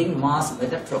is being masked by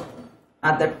the troponin.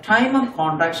 At the time of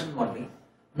contraction only,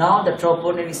 now the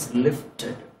troponin is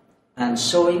lifted and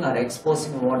showing or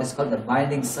exposing what is called the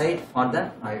binding site for the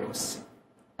myosin.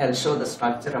 I'll show the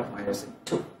structure of myosin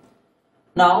too.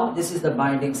 Now this is the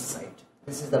binding site.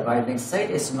 This is the binding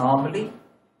site. Is normally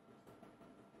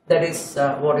that is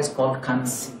what is called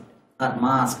concealed or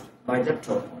masked by the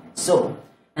troponin. So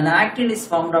an actin is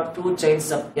formed of 2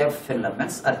 chains of F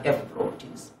filaments or F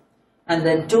proteins, and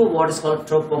then 2 what is called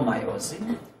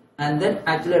tropomyosin. And then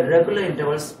actually at regular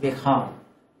intervals we have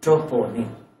troponin.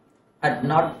 At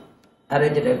not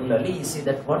arranged regularly, you see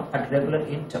that one at regular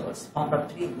intervals formed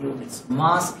of 3 units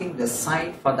masking the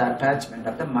site for the attachment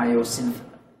of the myosin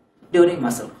filament. During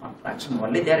muscle contraction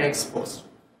only they are exposed.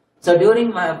 So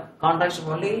during my contraction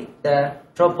only the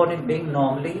troponin being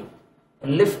normally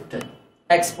lifted,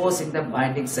 exposing the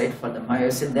binding site for the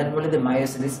myosin, then only the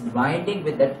myosin is binding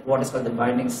with that what is called the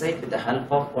binding site with the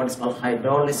help of what is called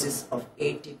hydrolysis of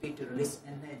ATP to release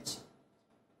energy.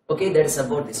 Okay, that is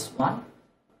about this one.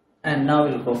 And now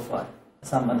we'll go for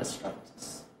some other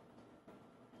structures.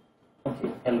 Okay,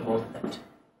 I'll go with that.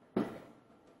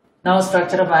 Now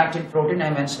structure of actin protein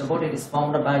I mentioned about it is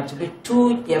formed of actually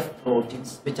 2 F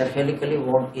proteins which are helically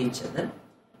wound each other,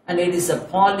 and it is a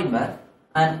polymer,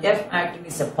 and F actin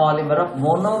is a polymer of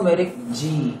monomeric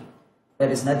G. There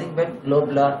is nothing but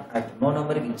globular actin,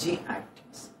 monomeric G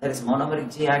actins. That is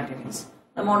monomeric G actin is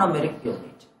the monomeric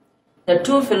unit. The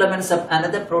 2 filaments of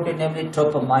another protein, namely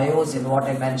tropomyosin, what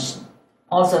I mentioned,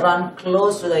 also run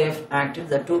close to the F actin,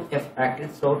 the 2 F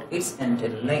actins throughout its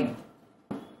entire length.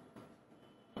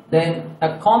 Then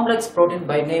a complex protein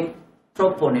by name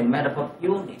troponin made up of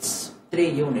units, 3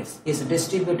 units, is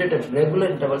distributed at regular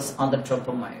intervals on the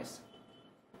tropomyosin.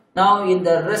 Now in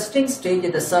the resting stage,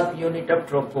 the subunit of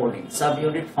troponin,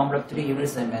 subunit formed of 3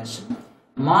 units I mentioned,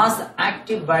 masks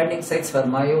active binding sites for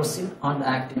myosin on the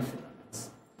actin filaments.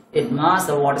 It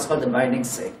masks what is called the binding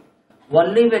site.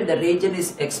 Only when the region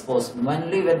is exposed,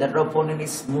 only when the troponin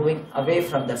is moving away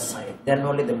from the site, then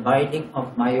only the binding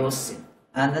of myosin,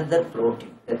 another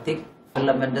protein, the thick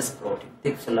filamentous protein,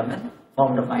 thick filament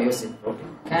formed of myosin protein,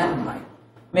 can bind,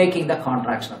 making the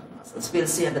contraction of the muscles. We'll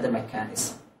see under the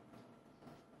mechanism.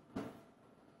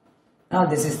 Now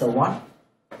this is the one.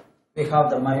 We have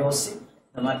the myosin.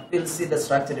 We'll see the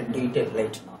structure in detail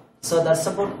later on. So that's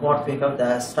about what we have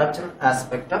the structural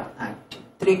aspect of actin.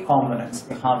 3 components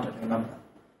we have to remember.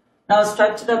 Now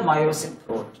structure of myosin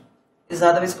protein is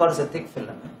otherwise called as a thick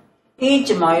filament. Each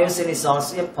myosin is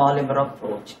also a polymer of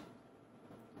protein.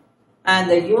 And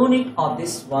the unit of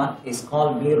this one is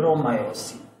called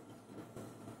meromyosin.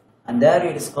 And there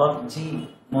it is called G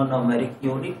monomeric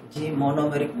unit, G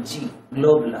monomeric G,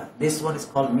 globular. This one is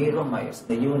called meromyosin,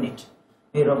 the unit,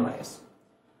 meromyosin.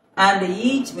 And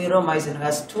each meromyosin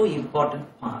has 2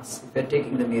 important parts if we are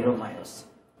taking the meromyosin.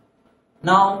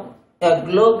 Now, a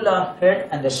globular head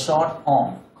and a short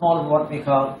arm, called what we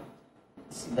call,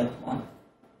 see that one.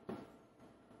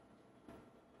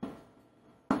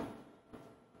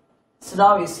 So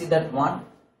now you see that one,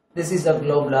 this is the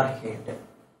globular head.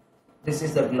 This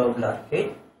is the globular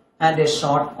head and a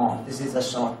short arm. This is a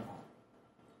short arm.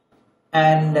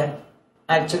 And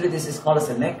actually this is called as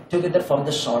a neck together from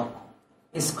the short arm.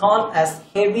 It's called as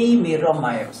heavy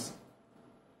meromyosin.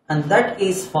 And that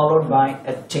is followed by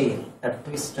a tail, a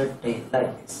twisted tail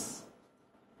like this.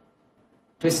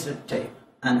 Twisted tail.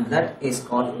 And that is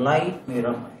called light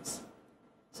meromyosin.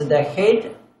 So the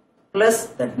head plus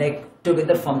the neck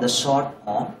together from the short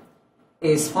arm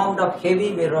is formed of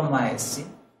heavy meromyosin,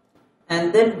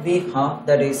 and then we have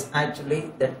that is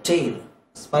actually the tail,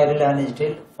 spiral lineage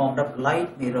tail formed of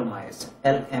light meromyosin,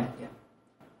 LMM.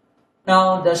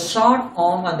 Now the short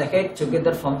arm and the head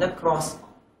together form the cross arm.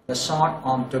 The short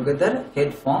arm together,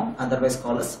 head form, otherwise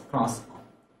called as cross arm.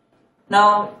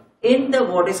 Now in the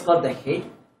what is called the head,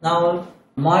 now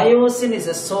myosin is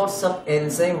a source of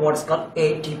enzyme what is called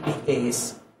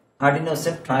ATPase,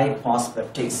 adenosine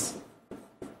triphosphatase.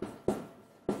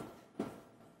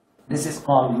 This is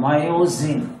called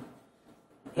myosin,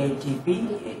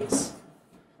 ATPase.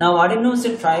 Now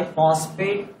adenosine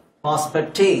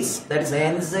triphosphatase, that is the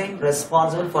enzyme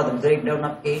responsible for the breakdown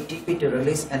of ATP to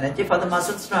release energy for the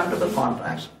muscles to undergo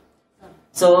contraction.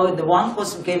 So the one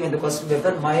question came in the question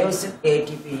paper, myosin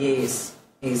ATPase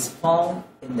is found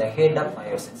in the head of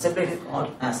myosin. Simply it is called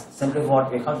as simply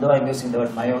what we have, though I am using the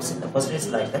word myosin, the question is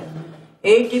like that.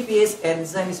 ATPase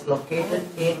enzyme is located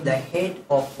in the head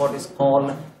of what is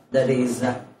called, that is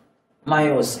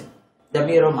myosin, the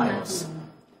meromyosin.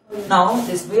 Now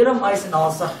this meromyosin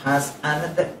also has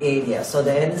another area. So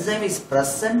the enzyme is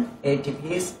present,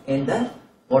 ATPase, in the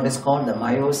what is called the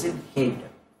myosin head.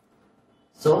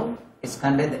 So it's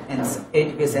contained the enzyme,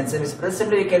 ATPase enzyme is present.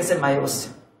 Simply we can say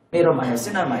myosin,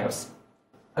 meromyosin or myosin.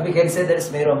 Or we can say there is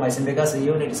meromyosin because the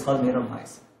unit is called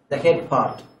meromyosin, the head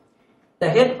part. The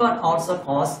head part also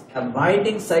causes a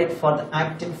binding site for the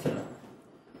actin filament.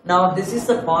 Now this is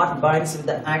the part binds with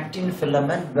the actin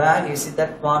filament where you see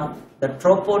that one, the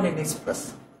troponin is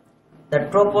present. The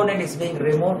troponin is being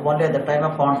removed only at the time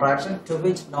of contraction, to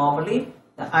which normally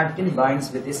the actin binds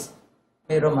with this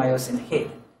meromyosin head.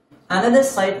 Another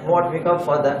site what we call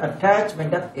for the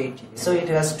attachment of ATP. So it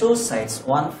has 2 sites,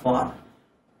 one for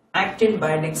actin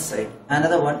binding site,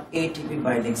 another one ATP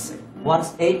binding site.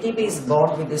 Once ATP is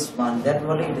bound with this one, then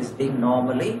only it is being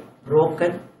normally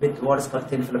broken with what is called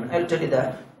thin filament. I'll tell you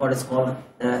what is called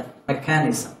the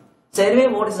mechanism. So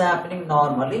anyway, what is happening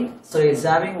normally? So it's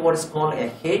having what is called a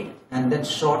head and then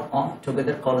short arm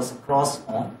together called as a cross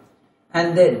arm,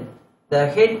 and then the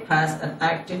head has an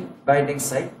actin binding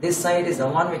site. This site is the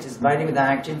one which is binding with the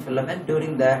actin filament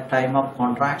during the time of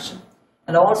contraction,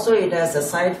 and also it has a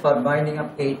site for binding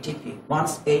up ATP.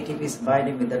 Once ATP is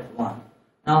binding with that one,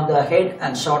 now the head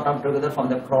and short arm together from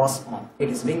the cross arm, it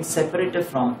is being separated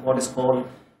from what is called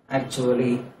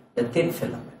actually the thin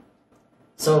filament.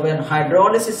 So when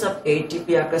hydrolysis of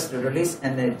ATP occurs to release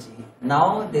energy,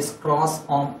 now this cross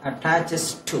arm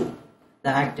attaches to the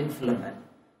actin filament.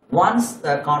 Once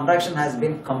the contraction has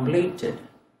been completed,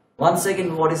 once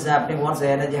again what is happening, once the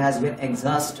energy has been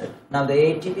exhausted, now the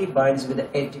ATP binds with the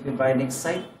ATP binding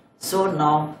site. So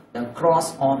now the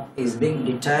cross arm is being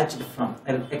detached from,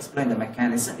 I'll explain the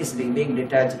mechanism, is being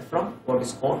detached from what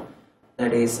is called,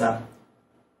 that is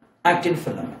actin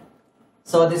filament.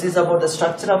 So this is about the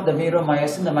structure of the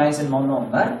meromyosin, the myosin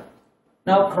monomer.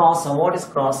 Now cross arm, what is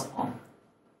cross arm?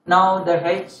 Now the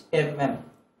HMM,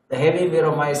 the heavy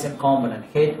meromyosin component,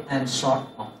 head and short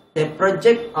arm, they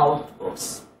project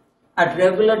outwards at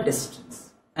regular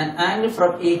distance, an angle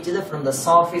from each other from the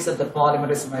surface of the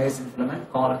polymerase myosin filament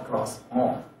called a cross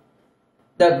arm.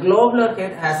 The globular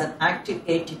head has an active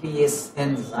ATPase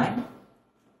enzyme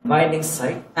binding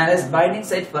site and has binding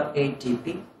site for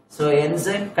ATP. So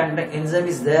enzyme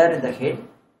is there in the head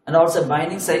and also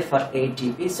binding site for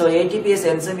ATP. So ATPase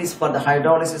enzyme is for the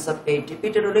hydrolysis of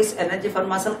ATP to release energy for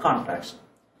muscle contraction.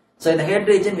 So in the head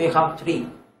region we have three.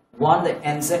 One, the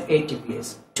enzyme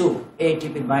ATPase. Two,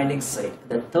 ATP binding site.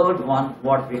 The third one,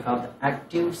 what we have, the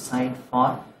active site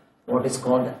for what is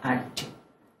called the actin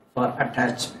for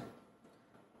attachment.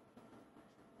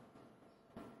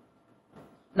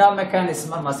 Now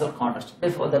mechanism of muscle contraction.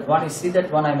 Before that one, you see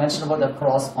that one I mentioned about the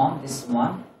cross arm, this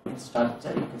one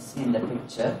structure you can see in the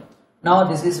picture. Now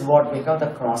this is what we call the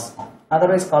cross arm,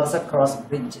 otherwise called as a cross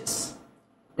bridges.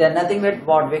 They are nothing but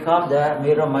what we call the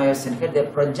meromyosin head. They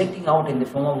are projecting out in the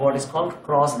form of what is called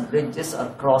cross bridges or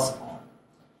cross arm.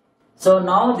 So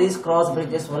now these cross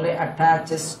bridges only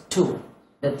attaches to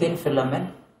the thin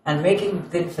filament and making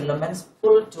thin filaments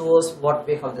pull towards what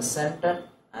we call the center,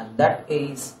 and that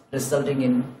is resulting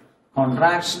in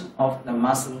contraction of the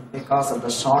muscle because of the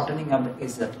shortening of the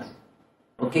Z line.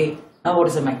 Okay, now what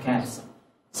is the mechanism?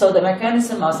 So the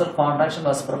mechanism muscle contraction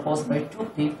was proposed by two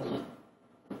people.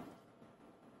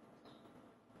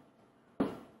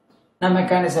 Now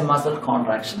mechanism muscle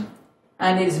contraction,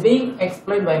 and it is being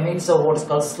explained by means of what is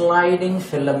called sliding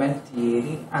filament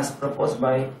theory as proposed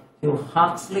by Hugh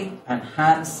Huxley and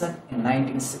Hansen in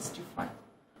 1965.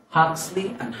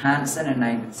 Huxley and Hansen in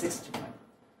 1965.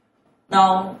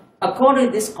 Now, according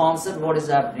to this concept, what is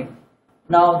happening?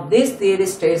 Now, this theory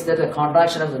states that the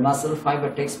contraction of the muscle fiber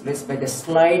takes place by the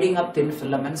sliding of thin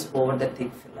filaments over the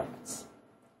thick filaments.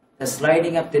 The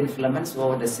sliding of thin filaments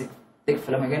over the thick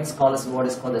filament, again, scholars what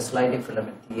is called the sliding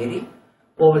filament theory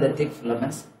over the thick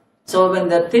filaments. So, when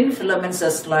the thin filaments are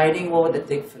sliding over the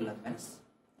thick filaments,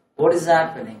 what is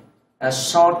happening? A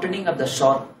shortening of the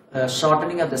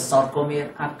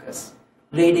sarcomere occurs,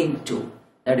 leading to,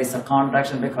 that is a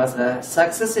contraction, because the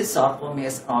successive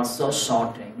sarcomeres are also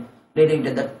shortening, leading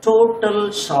to the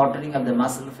total shortening of the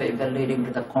muscle fiber, leading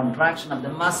to the contraction of the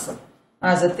muscle.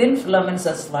 As the thin filaments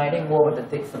are sliding over the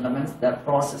thick filaments, the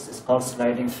process is called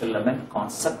sliding filament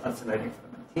concept or sliding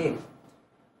filament theory.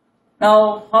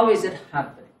 Now, how is it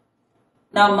happening?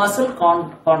 Now, muscle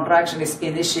contraction is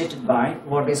initiated by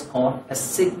what is called a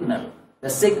signal. The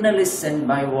signal is sent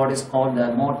by what is called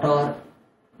the motor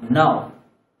nerve.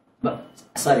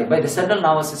 By the central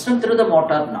nervous system through the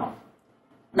motor nerve.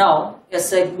 Now, a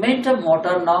segment of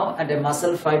motor nerve and a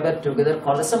muscle fiber together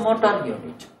called as a motor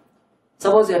unit.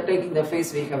 Suppose you are taking the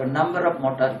face, we have a number of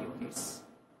motor units.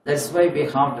 That's why we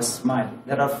have to smile.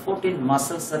 There are 14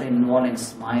 muscles are involved in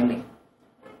smiling.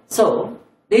 So,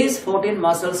 these 14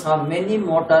 muscles have many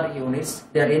motor units.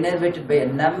 They are innervated by a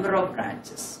number of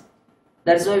branches.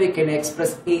 That's why we can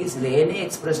express easily. Any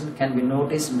expression can be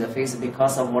noticed in the face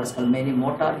because of what is called many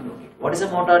motor unit. What is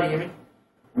a motor unit?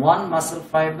 One muscle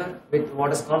fiber with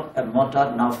what is called a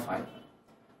motor nerve fiber.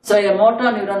 So a motor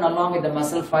neuron along with the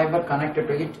muscle fiber connected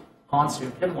to it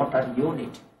constitutes a motor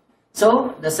unit.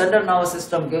 So the central nervous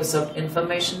system gives out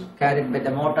information carried by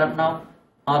the motor nerve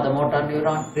or the motor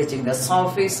neuron reaching the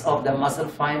surface of the muscle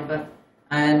fiber,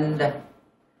 and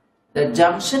the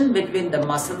junction between the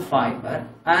muscle fiber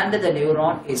and the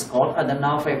neuron is called, or the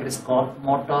nerve fiber is called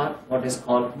motor, what is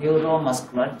called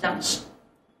neuromuscular junction.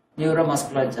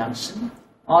 neuromuscular junction,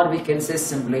 or we can say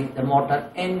simply the motor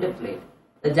end plate.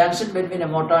 The junction between a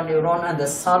motor neuron and the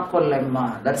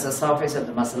sarcolemma, that is the surface of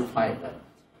the muscle fiber,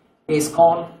 is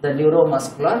called the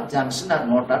neuromuscular junction or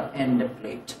motor end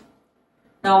plate.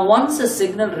 Now, once a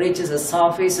signal reaches the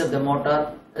surface of the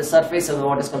motor, the surface of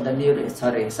what is called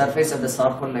the surface of the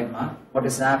sarcolemma, what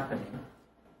is happening?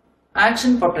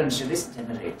 Action potential is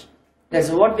generated. That's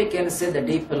what we can say the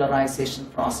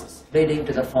depolarization process, leading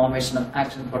to the formation of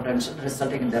action potential,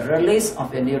 resulting in the release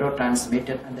of a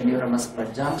neurotransmitter and the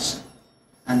neuromuscular junction,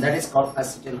 and that is called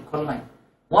acetylcholine.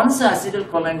 Once the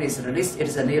acetylcholine is released, it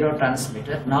is a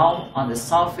neurotransmitter. Now, on the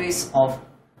surface of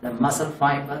the muscle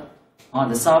fiber, on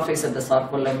the surface of the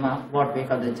sarcolemma, what we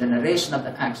call the generation of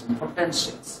the action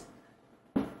potentials.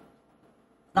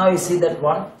 Now you see that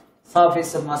one,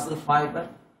 surface of muscle fiber.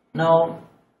 Now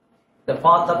the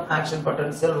path of action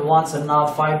potential, once a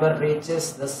nerve fiber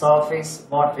reaches the surface,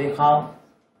 what we have,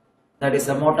 that is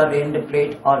the motor end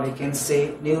plate, or we can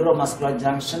say neuromuscular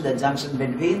junction, the junction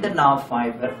between the nerve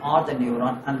fiber or the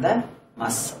neuron and the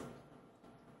muscle.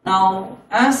 Now,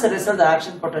 as a result, the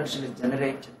action potential is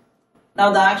generated.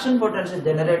 Now, the action potential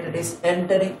generated is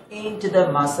entering into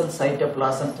the muscle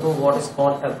cytoplasm through what is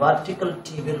called a vertical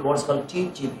tubule, what is called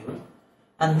T-tubule.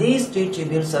 And these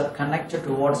T-tubules are connected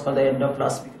to what is called the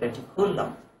endoplasmic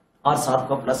reticulum or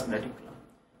sarcoplasmic reticulum.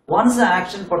 Once the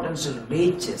action potential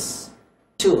reaches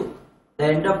to the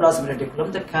endoplasmic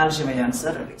reticulum, the calcium ions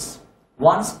are released.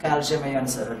 Once calcium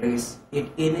ions are released, it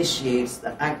initiates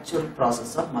the actual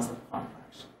process of muscle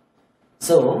contraction.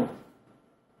 So,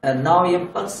 a nerve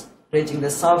impulse reaching the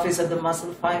surface of the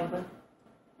muscle fiber,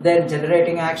 then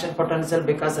generating action potential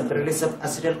because of the release of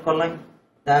acetylcholine.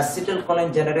 The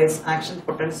acetylcholine generates action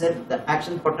potential. The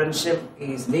action potential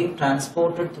is being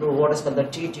transported through what is called the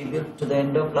T-tubule to the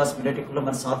endoplasmic reticulum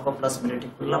and sarcoplasmic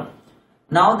reticulum.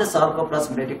 Now the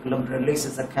sarcoplasmic reticulum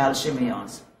releases the calcium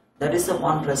ions. That is the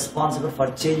one responsible for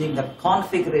changing the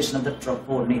configuration of the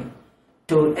troponin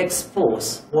to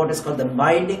expose what is called the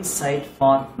binding site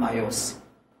for myosin.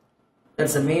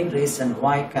 That's the main reason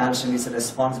why calcium is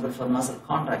responsible for muscle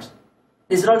contraction.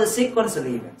 These are all the sequential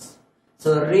events.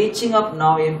 So reaching up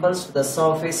now impulse to the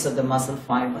surface of the muscle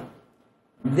fiber,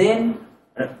 then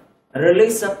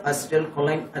release of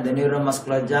acetylcholine at the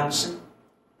neuromuscular junction,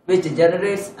 which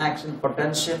generates action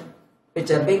potential, which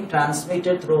are being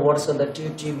transmitted through what's called the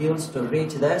T-tubules to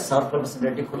reach the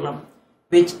sarcoplasmic reticulum,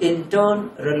 which in turn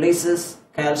releases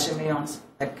calcium ions.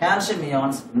 The calcium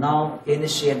ions now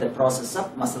initiate the process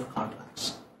of muscle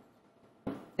contraction.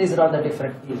 These are all the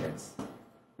different events.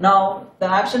 Now, the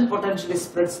action potentially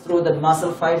spreads through the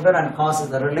muscle fiber and causes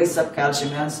the release of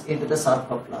calcium ions into the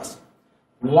sarcoplasm.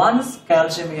 Once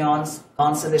calcium ions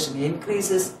concentration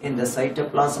increases in the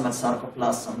cytoplasm and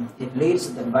sarcoplasm, it leads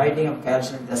to the binding of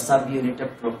calcium in the subunit of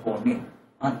troponin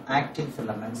on actin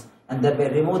filaments and thereby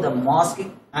remove the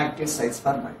masking active sites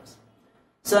for myosin.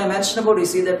 So I mentioned about, you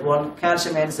see that one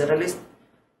calcium ions are released,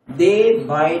 they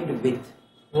bind with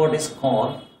what is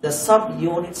called the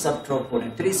subunits of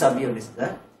troponin, 3 subunits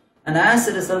there, and as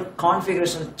a result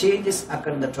configuration changes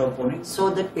occur in the troponin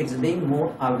so that it's being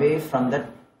moved away from that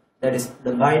is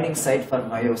the binding site for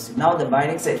myosin. Now the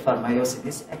binding site for myosin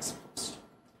is exposed.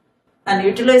 And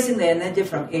utilizing the energy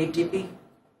from ATP,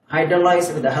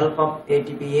 hydrolyzed with the help of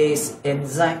ATPase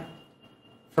enzyme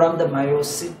from the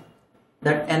myosin,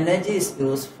 that energy is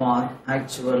used for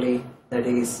actually, that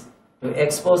is, to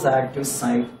expose the active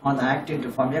site on the actin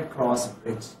to form a cross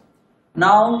bridge.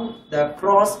 Now the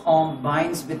cross arm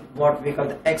binds with what we call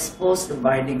the exposed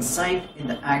binding site in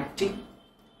the actin,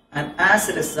 and as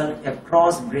a result a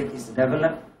cross bridge is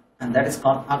developed, and that is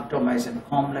called actomyosin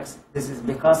complex. This is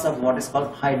because of what is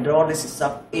called hydrolysis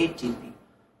of ATP.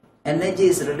 Energy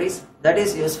is released, that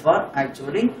is used for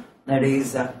actually, that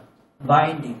is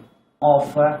binding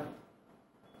of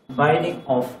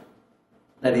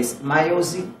that is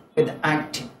myosin with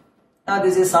actin. Now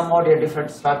this is somewhat a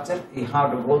different structure. We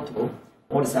have to go through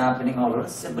what is happening all over.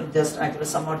 Simple, just actually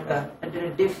somewhat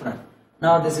different.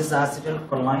 Now this is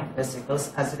acetylcholine vesicles,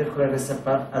 acetylcholine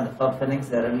receptor at the purphenix,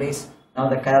 they are released. Now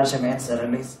the calcium ions are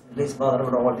released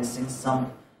for all these things.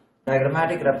 Some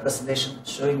diagrammatic representation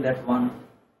showing that one,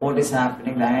 what is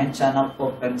happening, the ion channel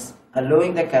opens,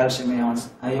 allowing the calcium ions,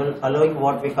 allowing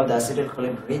what we call the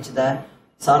acetylcholine to reach the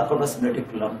sarcoplasmic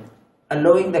reticulum,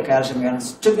 allowing the calcium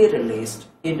ions to be released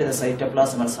into the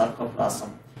cytoplasm and sarcoplasm,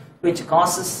 which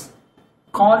causes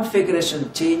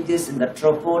configuration changes in the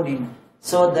troponin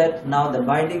so that now the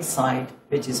binding site,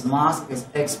 which is masked, is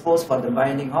exposed for the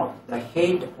binding of the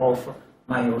head of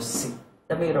myosin,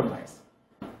 the meromyosin.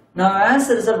 Now as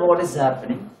a result, what is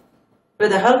happening?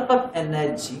 With the help of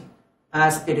energy,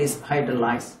 as it is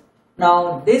hydrolyzed,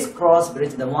 Now this cross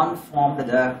bridge, the one formed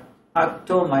the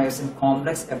actomyosin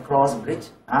complex, a cross bridge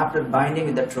after binding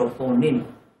with the troponin,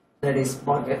 that is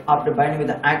after binding with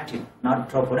the actin, not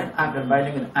troponin, after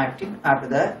binding with actin, after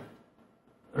the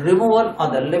removal or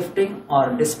the lifting or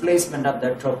displacement of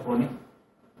the troponin.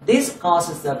 This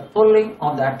causes the pulling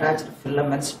of the attached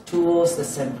filaments towards the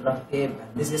center of A band.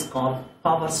 This is called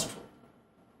power stroke.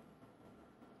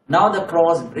 Now the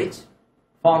cross bridge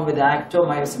formed with the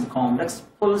actomyosin complex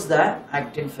pulls the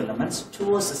actin filaments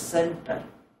towards the center.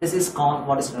 This is called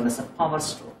what is known as a power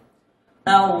stroke.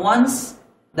 Now once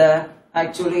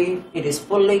it is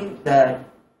pulling the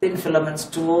thin filaments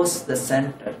towards the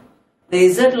center, the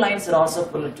Z lines are also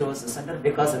pulled towards the center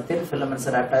because the thin filaments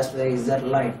are attached to the Z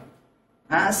line.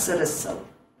 As a result,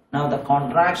 now the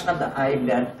contraction of the I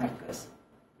band occurs.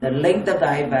 The length of the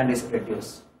I band is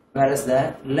reduced, whereas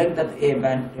the length of the A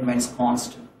band remains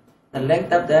constant. The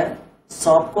length of the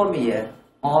sarcomere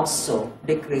also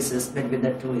decreases between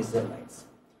the two Z lines.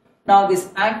 Now this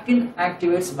actin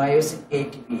activates myosin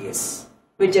ATPase,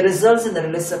 which results in the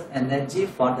release of energy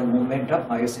for the movement of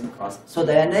myosin crossing. So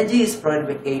the energy is provided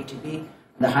by ATP.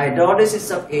 The hydrolysis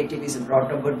of ATP is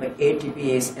brought about by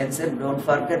ATPase enzyme. Don't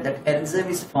forget that enzyme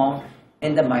is found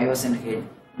in the myosin head.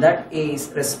 That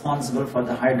is responsible for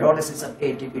the hydrolysis of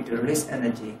ATP to release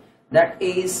energy. That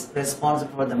is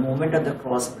responsible for the movement of the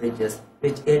cross bridges,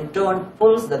 which in turn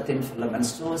pulls the thin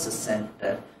filaments towards the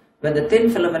center. When the thin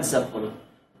filaments are pulled,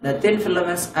 as the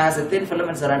thin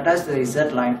filaments are attached to the Z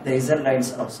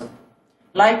lines are also pulled.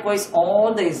 Likewise,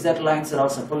 all the Z lines are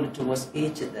also pulled towards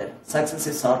each other.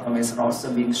 Successive sarcomeres are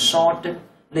also being shortened,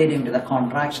 leading to the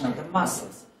contraction of the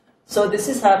muscles. So this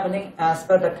is happening as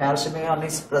per the calcium ion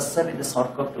is present in the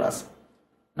sarcoplasm,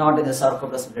 not in the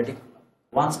sarcoplasmic reticulum.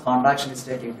 Once contraction is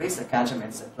taking place, the calcium ion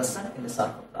is present in the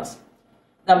sarcoplasm.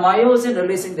 The myosin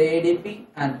releasing the ADP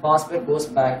and phosphate goes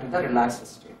back to the relaxed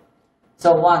state.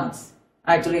 So once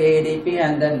actually ADP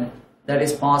and then that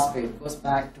is phosphate goes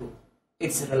back to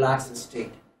its relaxed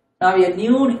state. Now a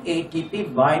new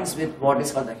ATP binds with what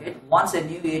is called the head. Once a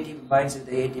new ATP binds with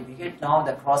the ATP head, now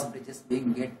the cross bridge is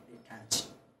being detached.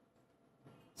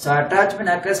 So attachment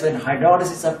occurs when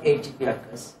hydrolysis of ATP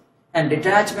occurs, and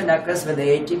detachment occurs when the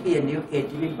ATP and new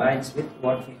ATP binds with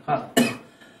what we call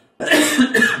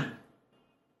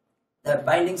the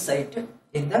binding site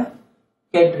in the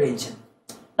head region.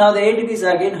 Now the ATP is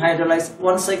again hydrolyzed.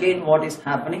 Once again what is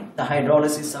happening? The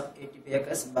hydrolysis of ATP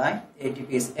occurs by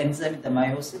ATPase enzyme in the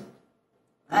myosin.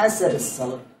 As a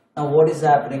result, now what is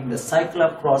happening? The cycle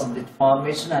of cross bridge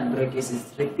formation and breakage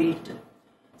is repeated.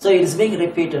 So it is being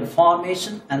repeated,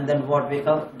 formation and then what we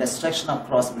call destruction of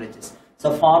cross bridges.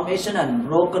 So formation and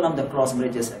broken of the cross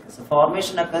bridges occurs. So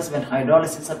formation occurs when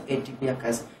hydrolysis of ATP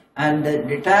occurs, and the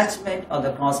detachment of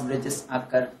the cross bridges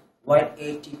occur while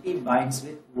ATP binds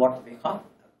with what we call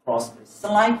cross bridge.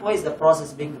 So likewise the process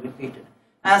is being repeated.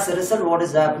 As a result, what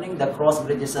is happening? The cross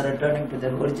bridges are returning to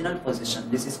their original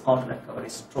position. This is called recovery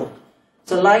stroke.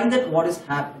 So like that, what is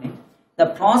happening? The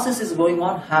process is going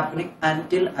on happening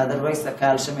until otherwise the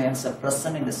calcium ions are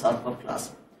present in the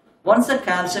sarcoplasm. Once the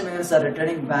calcium ions are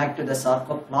returning back to the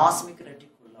sarcoplasmic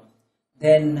reticulum,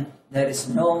 then there is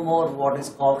no more what is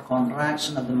called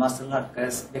contraction of the muscle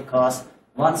occurs, because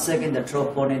once again the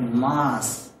troponin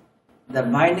mass, the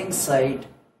binding site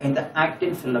in the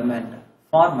actin filament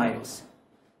for myosin.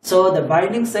 So the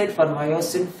binding site for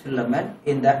myosin filament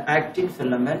in the actin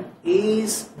filament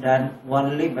is done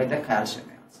only by the calcium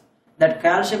ions. That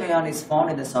calcium ion is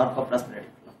found in the sarcoplasmic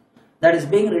reticulum. That is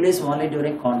being released only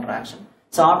during contraction.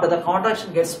 So after the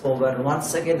contraction gets over,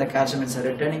 once again the calcium ions are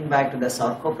returning back to the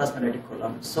sarcoplasmic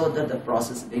reticulum, so that the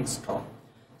process is being stopped.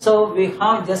 So we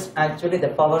have just actually the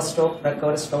power stroke,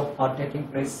 recovery stroke are taking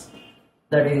place.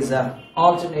 That is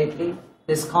alternately.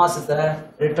 This causes the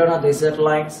return of the Z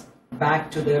lines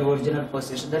back to their original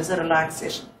position. There is a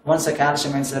relaxation. Once the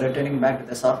calcium ions are returning back to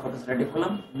the sarcoplasmic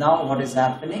reticulum, now what is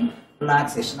happening?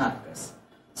 Relaxation occurs.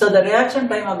 So the reaction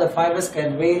time of the fibers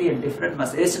can vary in different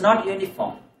muscles. It is not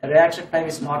uniform. The reaction time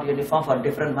is not uniform for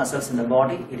different muscles in the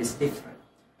body. It is different.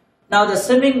 Now the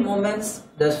swing movements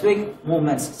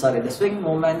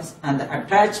and the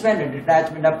attachment and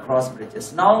detachment of cross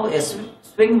bridges. Now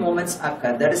swing movements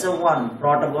occur. That is the one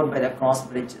brought about by the cross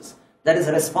bridges. That is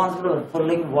responsible for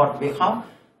pulling what we have,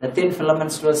 the thin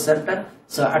filaments to a center.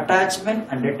 So attachment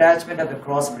and detachment of the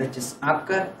cross bridges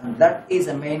occur, and that is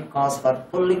the main cause for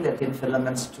pulling the thin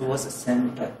filaments towards the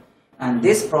center. And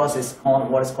this process is called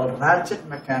what is called ratchet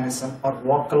mechanism or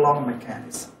walk along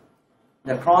mechanism.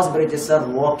 The cross bridges are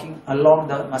walking along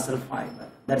the muscle fiber.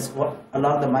 That is what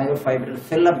along the myofibril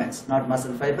filaments, not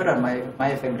muscle fiber or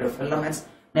myofibril filaments,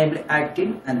 namely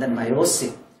actin and then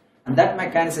myosin. And that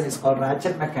mechanism is called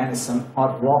ratchet mechanism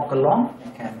or walk along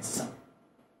mechanism.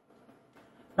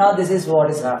 Now this is what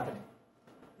is happening.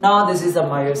 Now this is the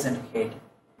myosin head.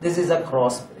 This is a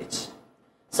cross bridge.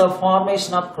 So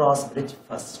formation of cross bridge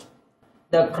first.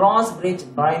 The cross bridge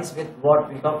binds with what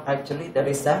we have actually, that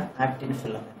is the actin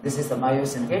filament. This is the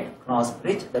myosin head, cross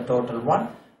bridge, the total one.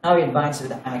 Now it binds with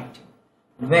the actin.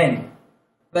 When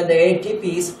the ATP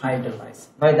is hydrolyzed,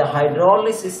 by the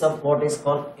hydrolysis of what is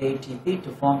called ATP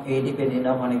to form ADP and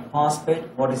inorganic phosphate,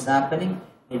 what is happening?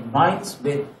 It binds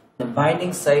with the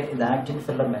binding site in the actin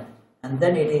filament, and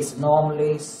then it is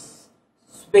normally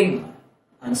swing,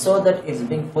 and so that it is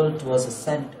being pulled towards the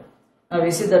center. Now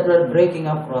we see that we are breaking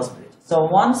up cross bridge. So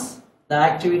once the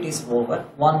activity is over,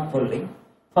 one pulling,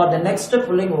 for the next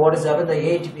pulling, what is happening?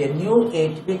 The ATP, a new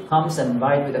ATP comes and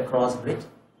binds with the cross bridge.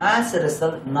 As a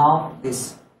result, now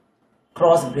this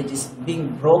cross bridge is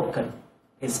being broken.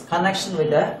 Its connection with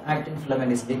the actin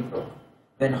filament is being broken.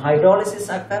 When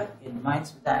hydrolysis occurs, it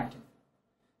binds with the actin.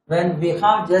 When we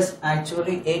have just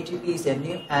actually ATP is a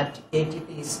new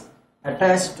ATP is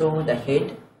attached to the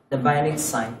head, the binding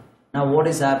site. Now what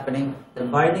is happening? The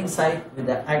binding site with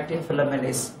the actin filament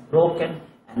is broken,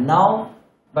 and now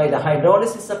by the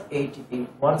hydrolysis of ATP,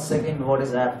 once again what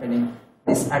is happening?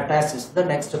 This attaches to the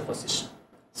next position,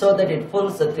 so that it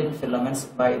pulls the thin filaments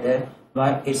by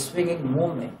its swinging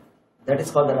movement. That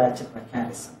is called the ratchet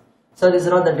mechanism. So these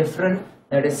are all the different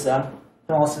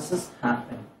processes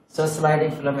happen. So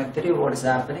sliding filament theory, what is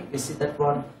happening? You see that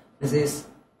one, this is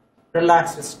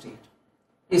relaxed state.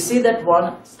 You see that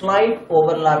one, slight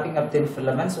overlapping of thin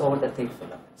filaments over the thick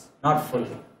filaments, not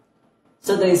fully.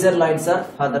 So the Z lines are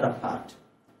further apart.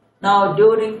 Now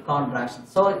during contraction,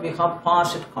 so we have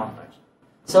partial contraction.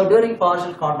 So during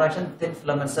partial contraction, thin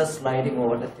filaments are sliding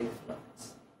over the thick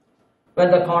filaments.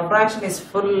 When the contraction is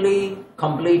fully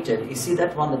completed, you see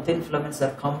that one, the thin filaments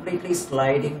are completely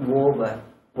sliding over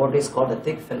what is called the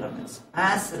thick filaments.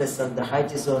 As a result, the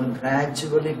H zone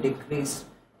gradually decreases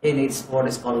in its what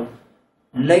is called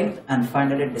length and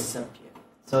finally disappear.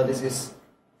 So this is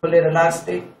fully relaxed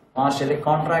state, partially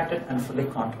contracted and fully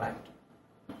contracted.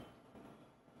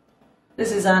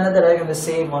 This is another again the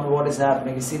same one, what is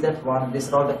happening. You see that one,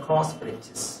 these are all the cross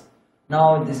bridges.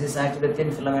 Now this is actually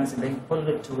thin filaments being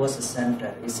pulled towards the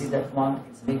center. You see that one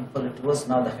is being pulled towards,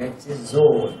 now the H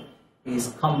zone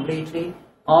is completely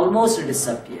almost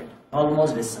disappeared,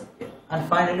 and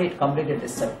finally it completely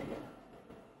disappeared.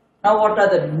 Now what are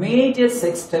the major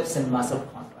 6 steps in muscle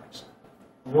contraction?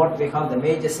 What we have, the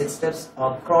major 6 steps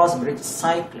are cross bridge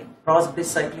cycling. Cross bridge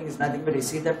cycling is nothing but, you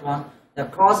see that one, the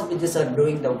cross bridges are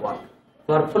doing the work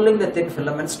for pulling the thin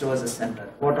filaments towards the center.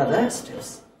 What are the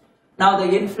steps? Now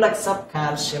the influx of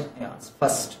calcium ions.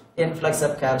 First, influx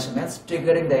of calcium ions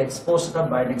triggering the exposure of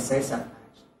binding sites and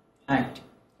actin.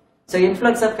 So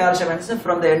influx of calcium ions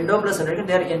from the endoplasmic,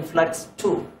 they are influx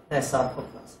to the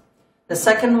sarcoplasm. The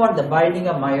second one, the binding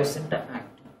of myosin to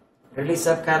actin. Release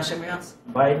of calcium ions,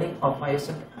 binding of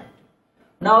myosin to actin.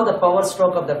 Now the power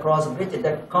stroke of the cross bridge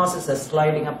that causes a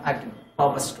sliding of actin,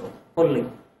 power stroke,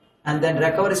 pulling. And then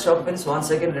recovery stroke means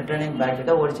once again returning back to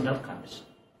the original condition.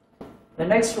 The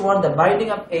next one, the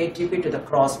binding of ATP to the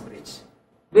cross bridge,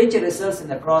 which results in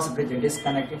the cross bridge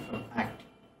disconnecting from actin.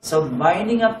 So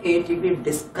binding of ATP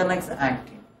disconnects the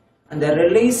actin, and the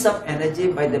release of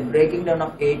energy by the breaking down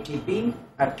of ATP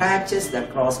attaches the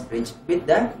cross bridge with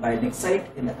the binding site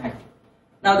in the actin.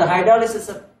 Now the hydrolysis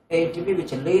of ATP,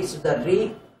 which leads to the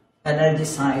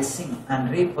re-energizing and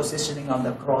repositioning of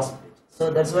the cross bridge. So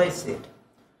that's why I said,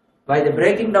 by the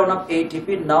breaking down of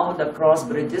ATP, now the cross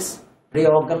bridge is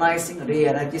reorganizing,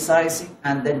 re-energizing,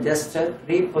 and then just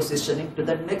repositioning to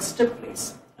the next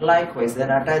place. Likewise, they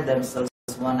attach themselves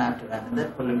one after another,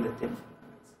 pulling the thin filaments.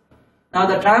 Now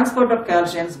the transport of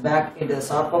calciums back into the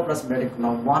sarcoplasmic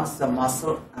reticulum once the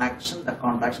muscle action, the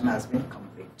contraction has been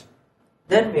complete.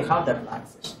 Then we have the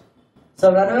relaxation.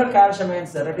 So whenever calcium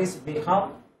ions are released, we have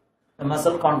the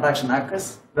muscle contraction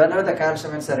occurs. Whenever the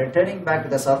calcium ions are returning back to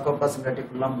the sarcoplasmic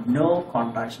reticulum, no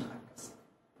contraction occurs.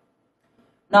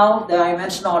 Now I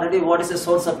mentioned already what is the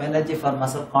source of energy for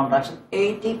muscle contraction.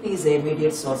 ATP is the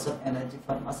immediate source of energy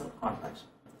for muscle contraction.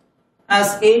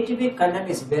 As ATP content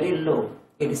is very low,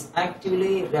 it is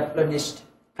actively replenished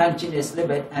continuously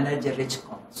by energy-rich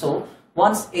compounds. So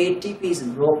once ATP is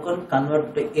broken,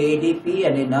 converted to ADP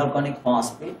and inorganic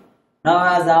phosphate.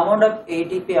 Now as the amount of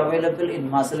ATP available in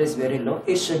muscle is very low,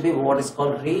 it should be what is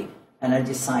called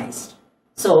re-energized.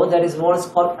 So that is what is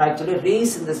called actually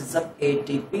re-synthesis of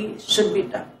ATP should be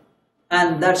done.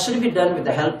 And that should be done with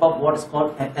the help of what is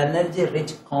called an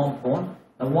energy-rich compound,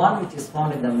 the one which is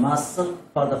found in the muscle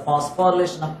for the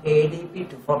phosphorylation of ADP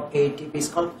to form ATP is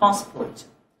called phosphogen.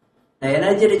 The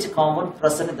energy-rich compound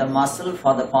present in the muscle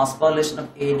for the phosphorylation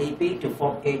of ADP to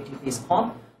form ATP is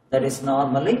called, that is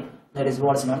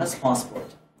what is known as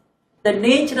phosphogen. The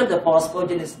nature of the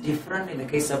phosphogen is different in the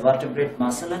case of vertebrate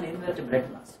muscle and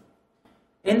invertebrate muscle.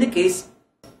 In the case,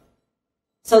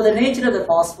 so the nature of the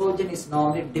phosphogen is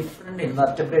normally different in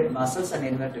vertebrate muscles and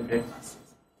invertebrate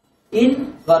muscles.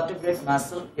 In vertebrate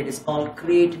muscle, it is called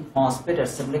creatine phosphate, or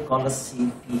simply called as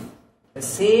CP. The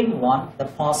same one, the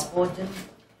phosphogen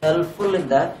helpful in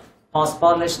the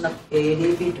phosphorylation of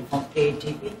ADP to form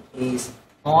ATP is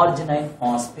arginine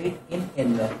phosphate in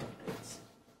invertebrates.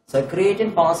 So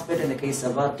creatine phosphate in the case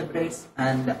of vertebrates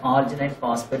and arginine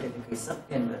phosphate in the case of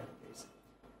invertebrates.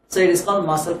 So it is called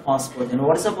muscle phosphogen.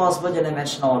 What is a phosphogen? I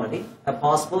mentioned already. A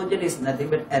phosphogen is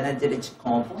nothing but energy-rich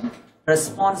compound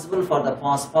responsible for the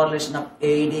phosphorylation of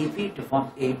ADP to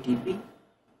form ATP,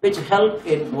 which help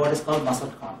in what is called muscle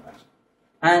contraction.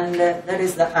 And that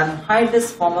is the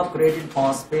anhydrous form of creatine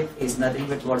phosphate is nothing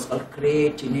but what is called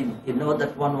creatinine. You know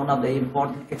that one of the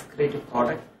important excretive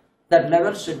product, that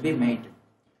level should be maintained.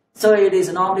 So it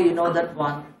is normally, you know that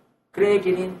one,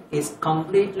 creatinine is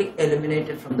completely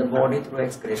eliminated from the body through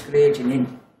excretion. Creatinine,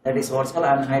 that is what's called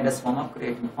anhydrous form of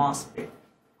creatine phosphate.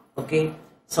 Okay,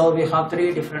 so we have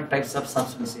three different types of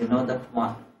substances. You know that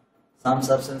one. Some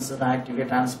substances are actively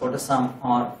transported, some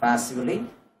are passively.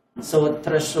 So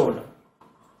threshold,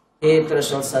 A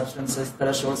threshold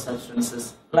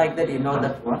substances, like that, you know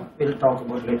that one. We'll talk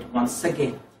about later once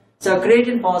again. So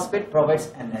creatine phosphate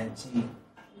provides energy.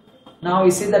 Now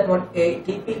we see that one,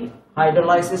 ATP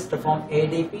hydrolyzes to form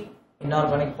ADP,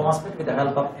 inorganic phosphate, with the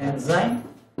help of enzyme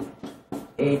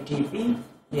ATP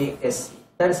ASC.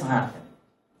 That is happening.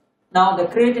 Now the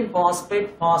creatine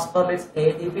phosphate phosphorylates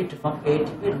ADP to form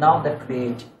ATP. Now the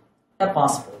creatine, a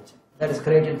phosphogen. That is,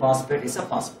 creatine phosphate is a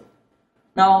phosphate.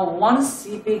 Now once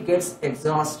CP gets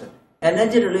exhausted,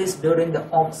 energy released during the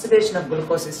oxidation of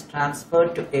glucose is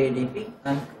transferred to ADP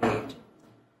and creatine.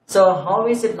 So how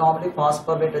is it normally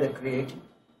phosphorylated to the creatine?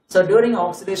 So during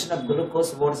oxidation of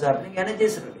glucose, what is happening? Energy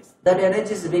is released. That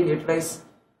energy is being utilized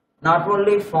not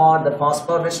only for the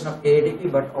phosphorylation of ADP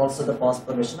but also the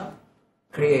phosphorylation of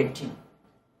creatine.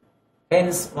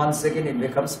 Hence, once again, it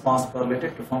becomes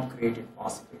phosphorylated to form creatine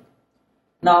phosphate.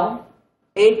 Now,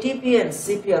 ATP and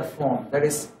CP are formed, that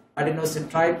is, adenosine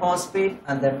triphosphate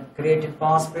and then creatine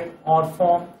phosphate are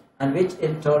formed, and which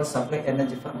in turn supply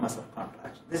energy for muscle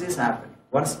contraction. This is happening.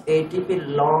 Once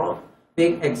ATP law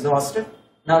being exhausted,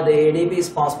 now the ADP is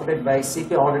phosphorylated by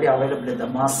CP already available in the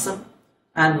muscle,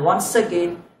 and once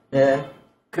again the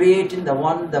creatine,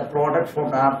 the product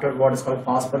formed after what is called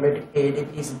phosphorylated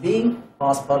ADP, is being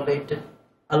phosphorylated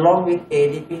along with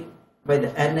ADP by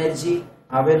the energy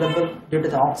available due to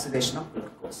the oxidation of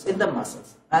glucose in the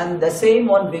muscles, and the same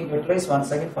one being utilized once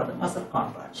again for the muscle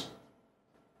contraction.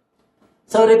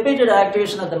 So repeated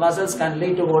activation of the muscles can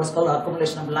lead to what is called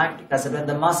accumulation of lactic acid when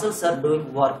the muscles are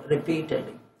doing work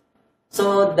repeatedly.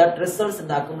 So that results in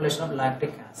the accumulation of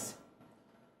lactic acid,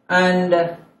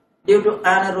 and due to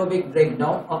anaerobic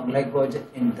breakdown of glycogen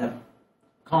in them,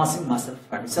 causing muscle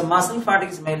fatigue. So muscle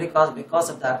fatigue is mainly caused because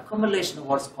of the accumulation of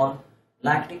what's called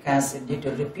lactic acid due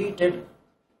to repeated,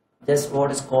 just what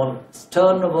is called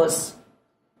sternous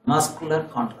muscular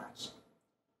contraction.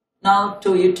 Now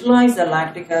to utilize the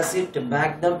lactic acid to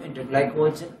back them into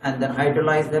glycogen and then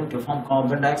hydrolyze them to form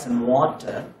carbon dioxide and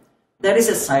water, there is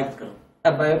a cycle,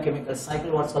 a biochemical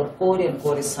cycle, what's called Cori and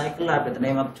Cori cycle, after the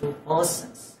name of two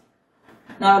persons.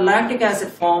 Now lactic acid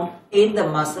formed in the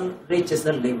muscle reaches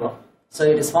the liver. So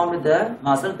it is formed in the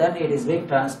muscle, then it is being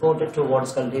transported to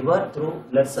what's called liver through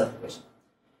blood circulation.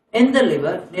 In the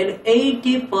liver, nearly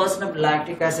 80% of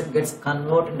lactic acid gets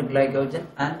converted into glycogen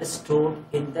and stored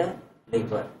in the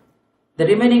liver. The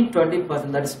remaining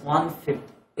 20%, that is 1/5,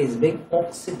 is being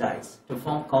oxidized to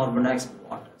form carbon dioxide and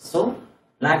water. So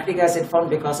lactic acid formed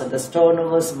because of the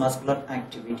sternous muscular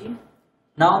activity.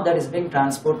 Now that is being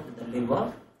transported to the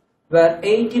liver, where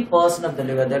 80% of the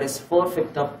liver, that is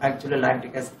 4/5 of actually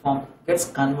lactic acid form, gets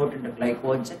converted into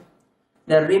glycogen.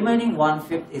 The remaining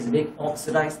 1/5 is being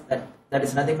oxidized, that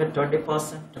is nothing but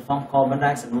 20%, to form carbon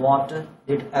dioxide and water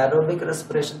due to aerobic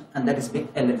respiration, and that is being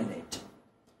eliminated.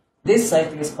 This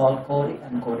cycle is called Cori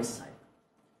and Cori cycle.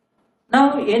 Now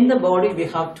in the body we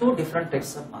have two different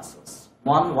types of muscles.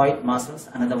 One white muscles,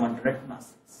 another one red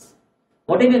muscles.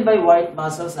 What do you mean by white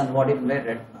muscles and what do you mean by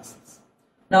red muscles?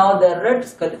 Now the red,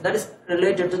 that is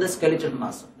related to the skeletal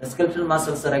muscle. The skeletal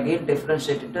muscles are again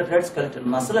differentiated into red skeletal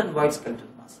muscle and white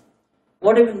skeletal muscle.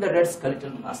 What do you mean by red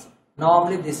skeletal muscle?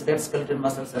 Normally these red skeletal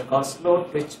muscles are called slow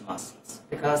twitch muscles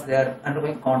because they are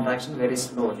undergoing contraction very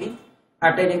slowly,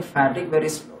 attaining fatigue very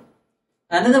slowly.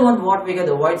 Another one, what we get,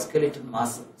 the white skeletal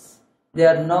muscles. They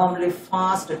are normally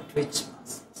fast twitch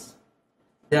muscles.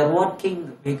 They are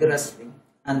working vigorously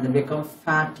and they become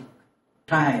fatigued,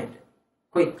 tired,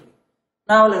 quickly.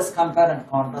 Now let's compare and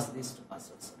contrast these two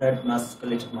muscles. Red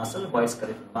skeletal muscle, white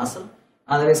skeletal muscle.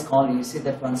 Otherwise called, you see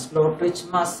that one slow twitch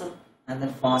muscle and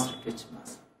then fast twitch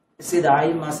muscle. You see the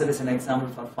eye muscle is an example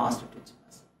for fast twitch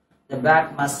muscle. The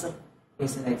back muscle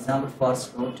is an example for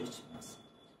slow twitch muscle.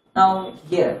 Now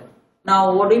here,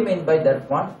 now what do you mean by that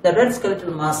one? The red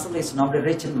skeletal muscle is normally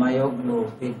rich in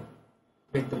myoglobin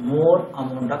with more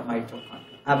amount of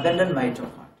mitochondria, abundant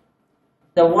mitochondria.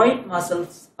 The white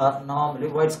muscles are normally,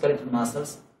 white skeletal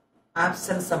muscles,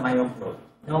 absence of myoglobin,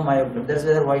 no myoglobin, that is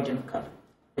why they are white in color.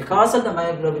 Because of the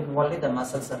myoglobin only the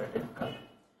muscles are red in color.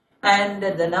 And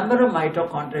the number of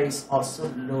mitochondria is also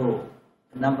low.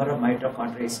 The number of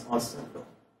mitochondria is also low.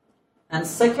 And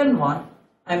second one,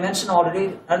 I mentioned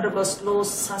already, undergoes slow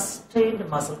sustained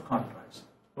muscle contraction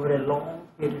over a long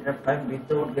period of time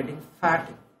without getting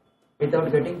fatigued,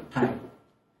 without getting tired.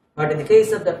 But in the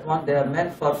case of that one, they are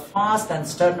meant for fast and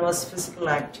strenuous physical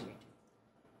activity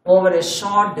over a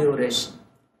short duration.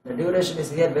 The duration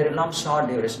is here very long, short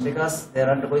duration, because they are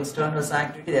undergoing strenuous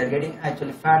activity, they are getting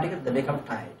actually fatigued, they become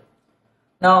tired.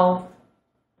 Now,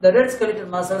 the red skeletal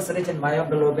muscles rich in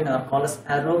myoglobin are called as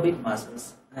aerobic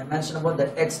muscles. I mentioned about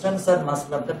the extensor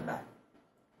muscle of the back.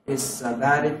 Is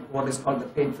varying what is called the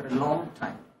pain for a long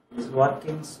time. It is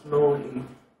working slowly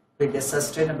with a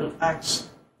sustainable action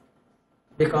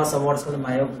because of what is called the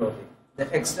myoglobin,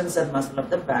 the extensor muscle of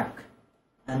the back.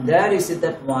 And there you see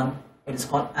that one, it is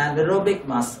called anaerobic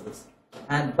muscles,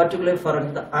 and particularly for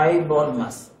the eyeball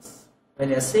muscles. When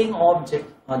you are seeing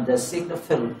object or just seeing the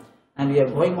film and we are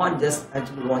going on just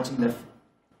actually watching the film,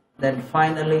 then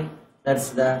finally that's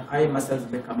the eye muscles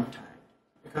become tired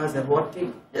because they are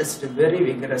working just very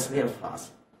vigorously or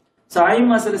fast. So eye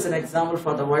muscle is an example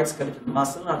for the white skeletal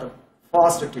muscle or the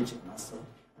fast twitching muscle.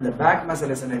 And the back muscle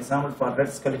is an example for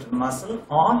red skeletal muscle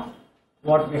or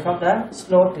what we have the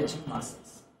slow twitching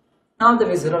muscles. Now the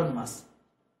visceral muscle.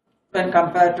 When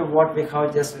compared to what we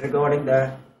have just regarding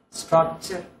the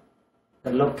structure,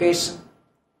 the location,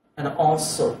 and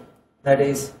also that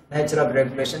is nature of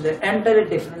regulation, they are entirely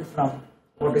different from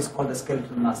what is called the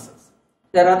skeletal muscles.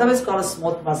 They are otherwise called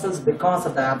smooth muscles because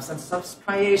of the absence of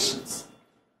striations.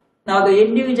 Now the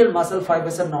individual muscle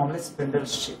fibers are normally spindle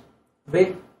shaped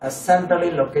with a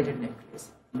centrally located nucleus.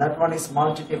 That one is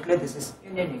multinuclear, this is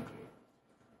uninuclear.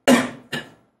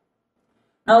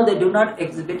 Now they do not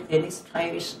exhibit any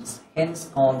striations, hence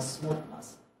called smooth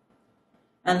muscle.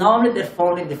 And normally they are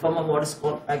found in the form of what is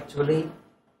called actually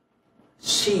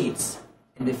sheets,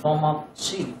 in the form of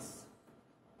sheets,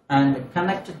 and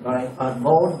connected by or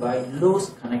bound by loose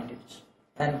connective tissue,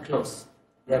 enclosed.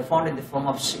 They are found in the form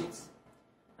of sheets.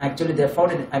 Actually they are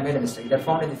found in, I made a mistake, they are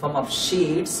found in the form of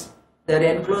sheets. They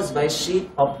are enclosed by sheet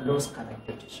of loose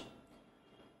connective tissue.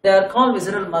 They are called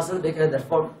visceral muscle because they are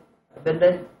found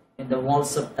abundant in the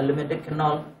walls of alimentary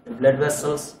canal, the blood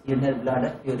vessels, urinary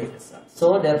bladder, ureter.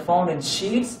 So they are found in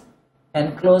sheets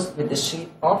enclosed with the sheet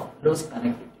of loose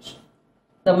connective tissue.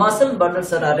 The muscle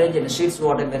bundles are arranged in sheets,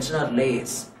 what I mentioned are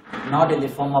layers, not in the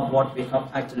form of what we have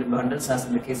actually bundles as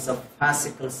in the case of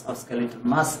fascicles of skeletal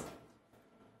muscle.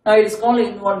 Now it is called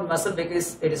involved muscle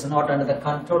because it is not under the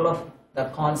control of the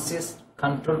conscious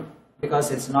control,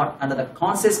 because it is not under the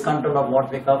conscious control of what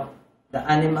we call the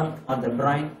animal or the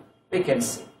brain, we can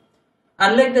see.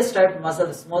 Unlike the striped muscle,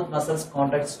 the smooth muscles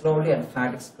contract slowly and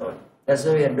fatigue slowly. That's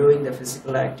why we are doing the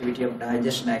physical activity of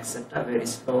digestion, etc. very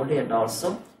slowly and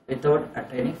also without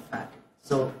attaining fatigue.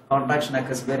 So contraction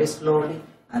occurs very slowly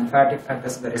and fatigue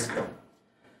occurs very slowly.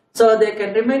 So they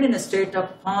can remain in a state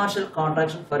of partial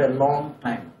contraction for a long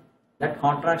time. That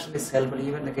contraction is helpful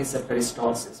even in the case of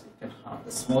peristalsis. We can have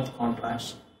the smooth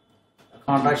contraction. The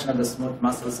contraction of the smooth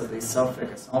muscles of the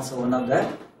esophagus, also one of the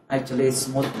actually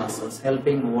smooth muscles,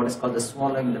 helping what is called the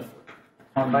swallowing the food.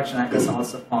 Contraction occurs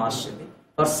also partially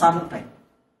for some time.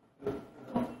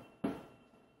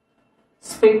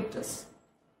 Sphincters.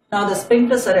 Now the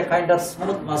sphincters are a kind of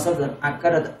smooth muscles that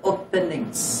occur at the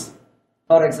openings.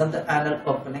 For example, the anal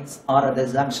openings or at the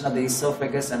junction of the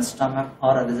esophagus and stomach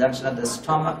or at the junction of the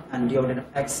stomach and duodenum,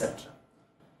 etc.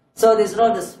 So these are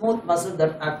all the smooth muscles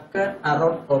that occur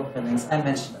around openings I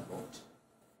mentioned about.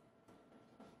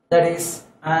 That is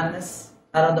anus,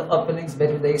 around the openings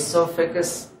between the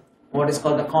esophagus, what is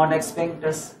called the convex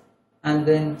sphincters, and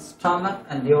then stomach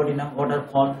and duodenum, what are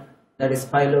called that is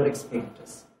pyloric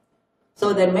sphincters.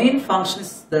 So their main function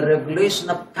is the regulation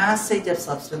of passage of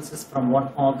substances from one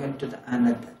organ to the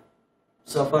another.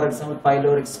 So for example,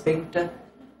 pyloric sphincter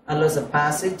allows the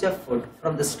passage of food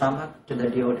from the stomach to the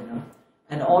duodenum,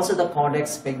 and also the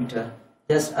convex sphincter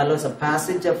just allows a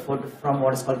passage of food from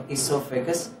what is called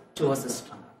esophagus towards the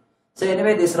stomach. So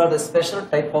anyway, these are the special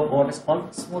type of what is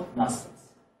called smooth muscles.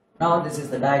 Now this is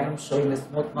the diagram showing the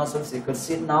smooth muscles. You could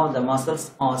see now the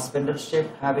muscles are spindle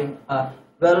shaped, having a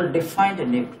well-defined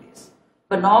nucleus.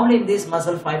 But normally in these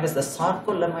muscle fibers, the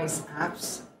sarcolemma is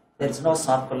absent. There is no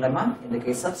sarcolemma in the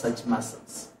case of such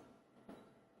muscles.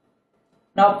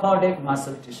 Now cardiac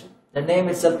muscle tissue. The name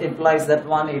itself implies that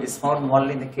one, it is found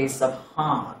only in the case of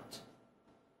heart.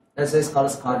 That's why it's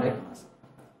called cardiac muscle.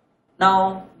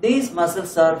 Now these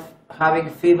muscles are having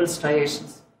feeble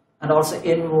striations and also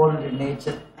involved in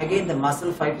nature. Again, the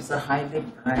muscle fibers are highly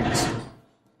branched,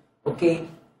 okay,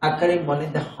 occurring only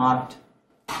in the heart.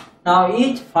 Now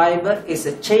each fiber is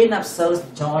a chain of cells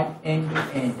joined end to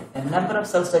end. A number of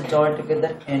cells are joined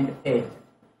together end to end.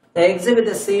 They exhibit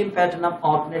the same pattern of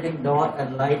alternating dark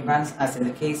and light bands as in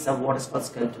the case of what is called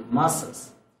skeletal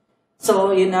muscles.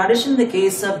 So in addition, in the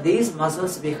case of these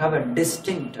muscles, we have a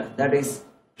distinctor, that is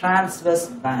transverse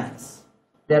bands.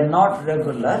 They are not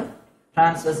regular,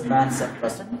 transverse bands are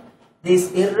present.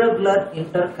 These irregular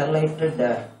intercalated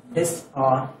discs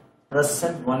are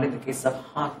present only in the case of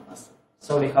heart muscle.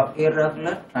 So we have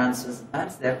irregular transverse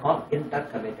bands, they are called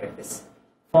intercalated discs,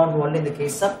 found only in the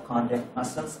case of cardiac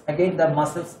muscles. Again, the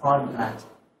muscles are branched.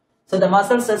 So the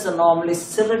muscle cells are normally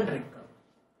cylindrical,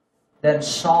 then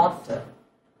shorter,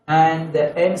 and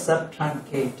the ends are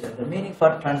truncated. The meaning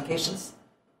for truncations,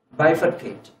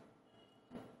 bifurcate,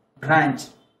 branch.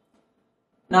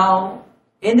 Now,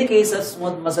 in the case of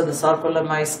smooth muscle, the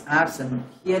sarcolemma is absent.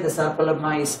 Here the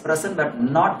sarcolemma is present but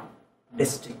not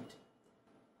distinct.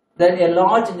 Then a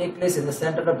large nucleus in the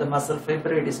center of the muscle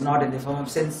fiber, it is not in the form of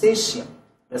syncytium.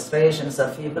 The striations are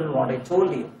feeble, what I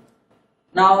told you.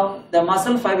 Now, the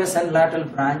muscle fibers and lateral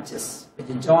branches,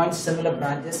 which join similar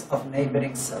branches of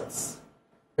neighboring cells.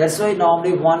 That's why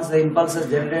normally once the impulses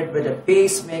generated by the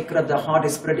pacemaker of the heart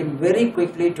is spreading very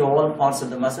quickly to all parts of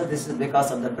the muscle. This is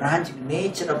because of the branching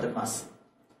nature of the muscle.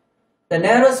 The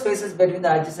narrow spaces between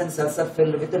the adjacent cells are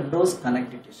filled with the loose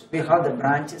connective tissue. We have the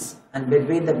branches, and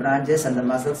between the branches and the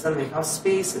muscle cell we have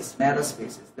spaces, narrow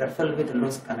spaces. They are filled with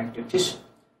loose connective tissue.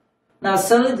 Now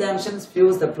cell junctions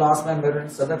fuse the plasma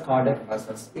membranes of the cardiac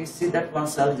muscles. You see that one,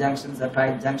 cell junctions are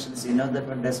tight junctions. You know that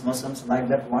one, desmosomes like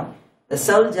that one. The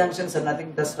cell junctions are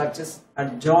nothing but structures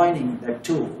adjoining the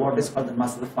two, what is called the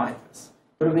muscle fibers,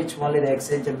 through which only the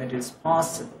exchange of material is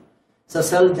possible. So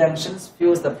cell junctions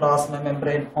fuse the plasma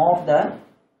membrane of the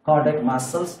cardiac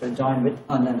muscles to join with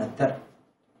one another.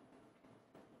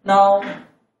 Now,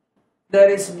 there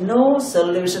is no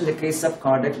cell division in the case of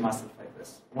cardiac muscle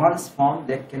fibers. Once formed,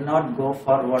 they cannot go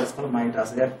for what is called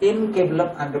mitosis. They are incapable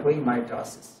of undergoing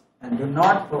mitosis and do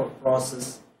not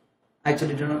possess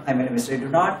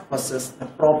the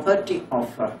property of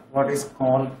what is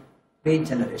called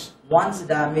regeneration. Once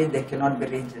damaged, they cannot be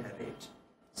regenerated.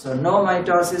 So no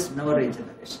mitosis, no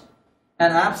regeneration.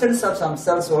 An absence of some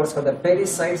cells, what is called the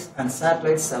pericytes and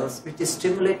satellite cells, which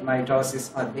stimulate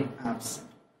mitosis, are being absent.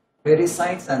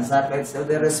 Pericytes and satellite cells,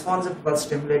 they are responsible for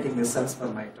stimulating the cells for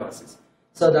mitosis.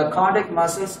 So the cardiac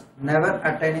muscles never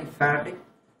attaining fatigue,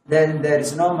 then there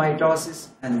is no mitosis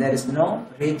and there is no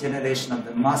regeneration of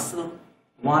the muscle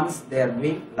once they are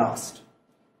being lost.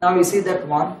 Now you see that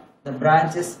one, the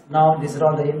branches, now these are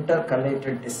all the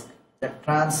intercalated discs, the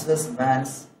transverse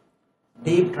bands,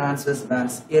 deep transverse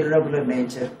bands, irregular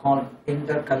nature, called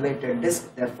intercalated discs.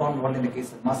 They are found only in the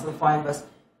case of muscle fibers.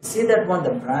 You see that one,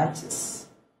 the branches.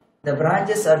 The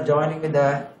branches are joining with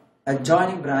the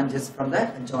adjoining branches from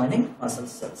the adjoining muscle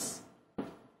cells.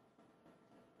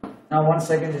 Now once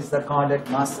again, this is the cardiac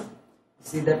muscle. You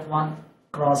see that one,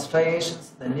 cross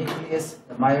striations, the nucleus,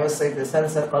 the myocytes, the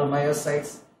cells are called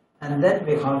myocytes, and then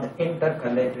we have the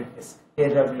intercalated disc,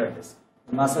 irregular disc.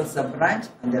 The muscles are branched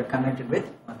and they are connected with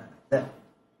one another.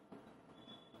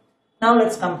 Now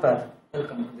let's compare.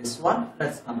 Welcome to this one.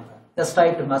 Let's compare the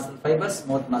striped muscle fiber,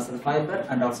 smooth muscle fiber,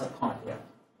 and also cardiac.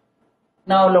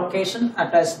 Now location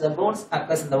attached to the bones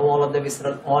occurs in the wall of the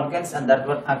visceral organs, and that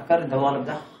will occur in the wall of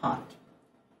the heart.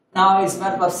 Now it's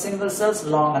made up of single cells,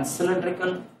 long and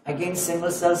cylindrical. Again,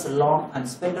 single cells, long and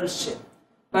spindle shaped.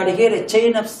 But here a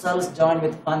chain of cells join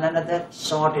with one another,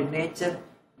 short in nature,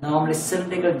 normally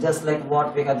cylindrical, just like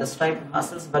what we have the striped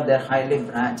muscles, but they are highly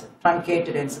branched,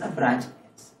 truncated ends and branched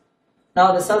ends.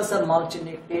 Now the cells are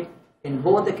multinucleate. In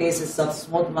both the cases of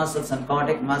smooth muscles and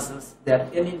cardiac muscles, they are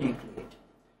uninucleate.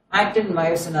 Actin and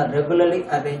myosin are regularly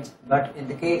arranged, but in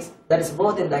the case, that is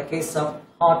both in the case of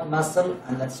heart muscle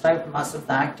and the striped muscle,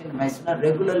 the actin and myosin are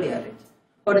regularly arranged.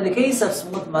 But in the case of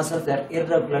smooth muscles, they are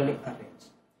irregularly arranged.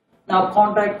 Now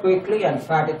contract quickly and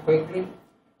fatigue quickly.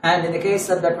 And in the case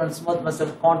of that one, smooth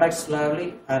muscle contracts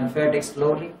slowly and fatigue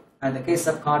slowly. And in the case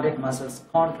of cardiac muscles,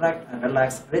 contract and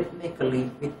relax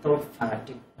rhythmically without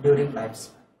fatigue during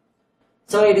lifespan.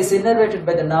 So it is innervated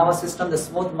by the nervous system. The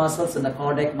smooth muscles and the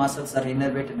cardiac muscles are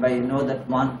innervated by, you know that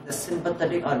one, the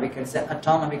sympathetic, or we can say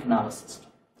autonomic nervous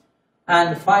system.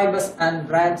 And fibers and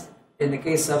branch in the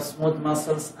case of smooth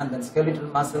muscles, and then skeletal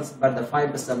muscles, but the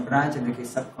fibers are branch in the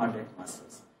case of cardiac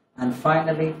muscles. And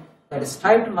finally, that is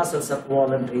tight muscles are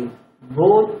voluntary.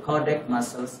 Both cardiac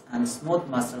muscles and smooth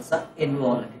muscles are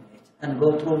involuntary. And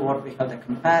go through what we have the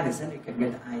comparison, you can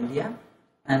get the idea.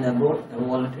 And about the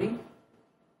voluntary,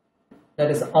 that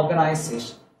is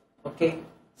organization. Okay,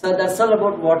 so that's all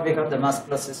about what we have the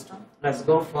muscular system. Let's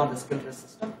go for the skeletal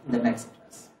system in the next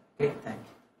class. Okay, thank you.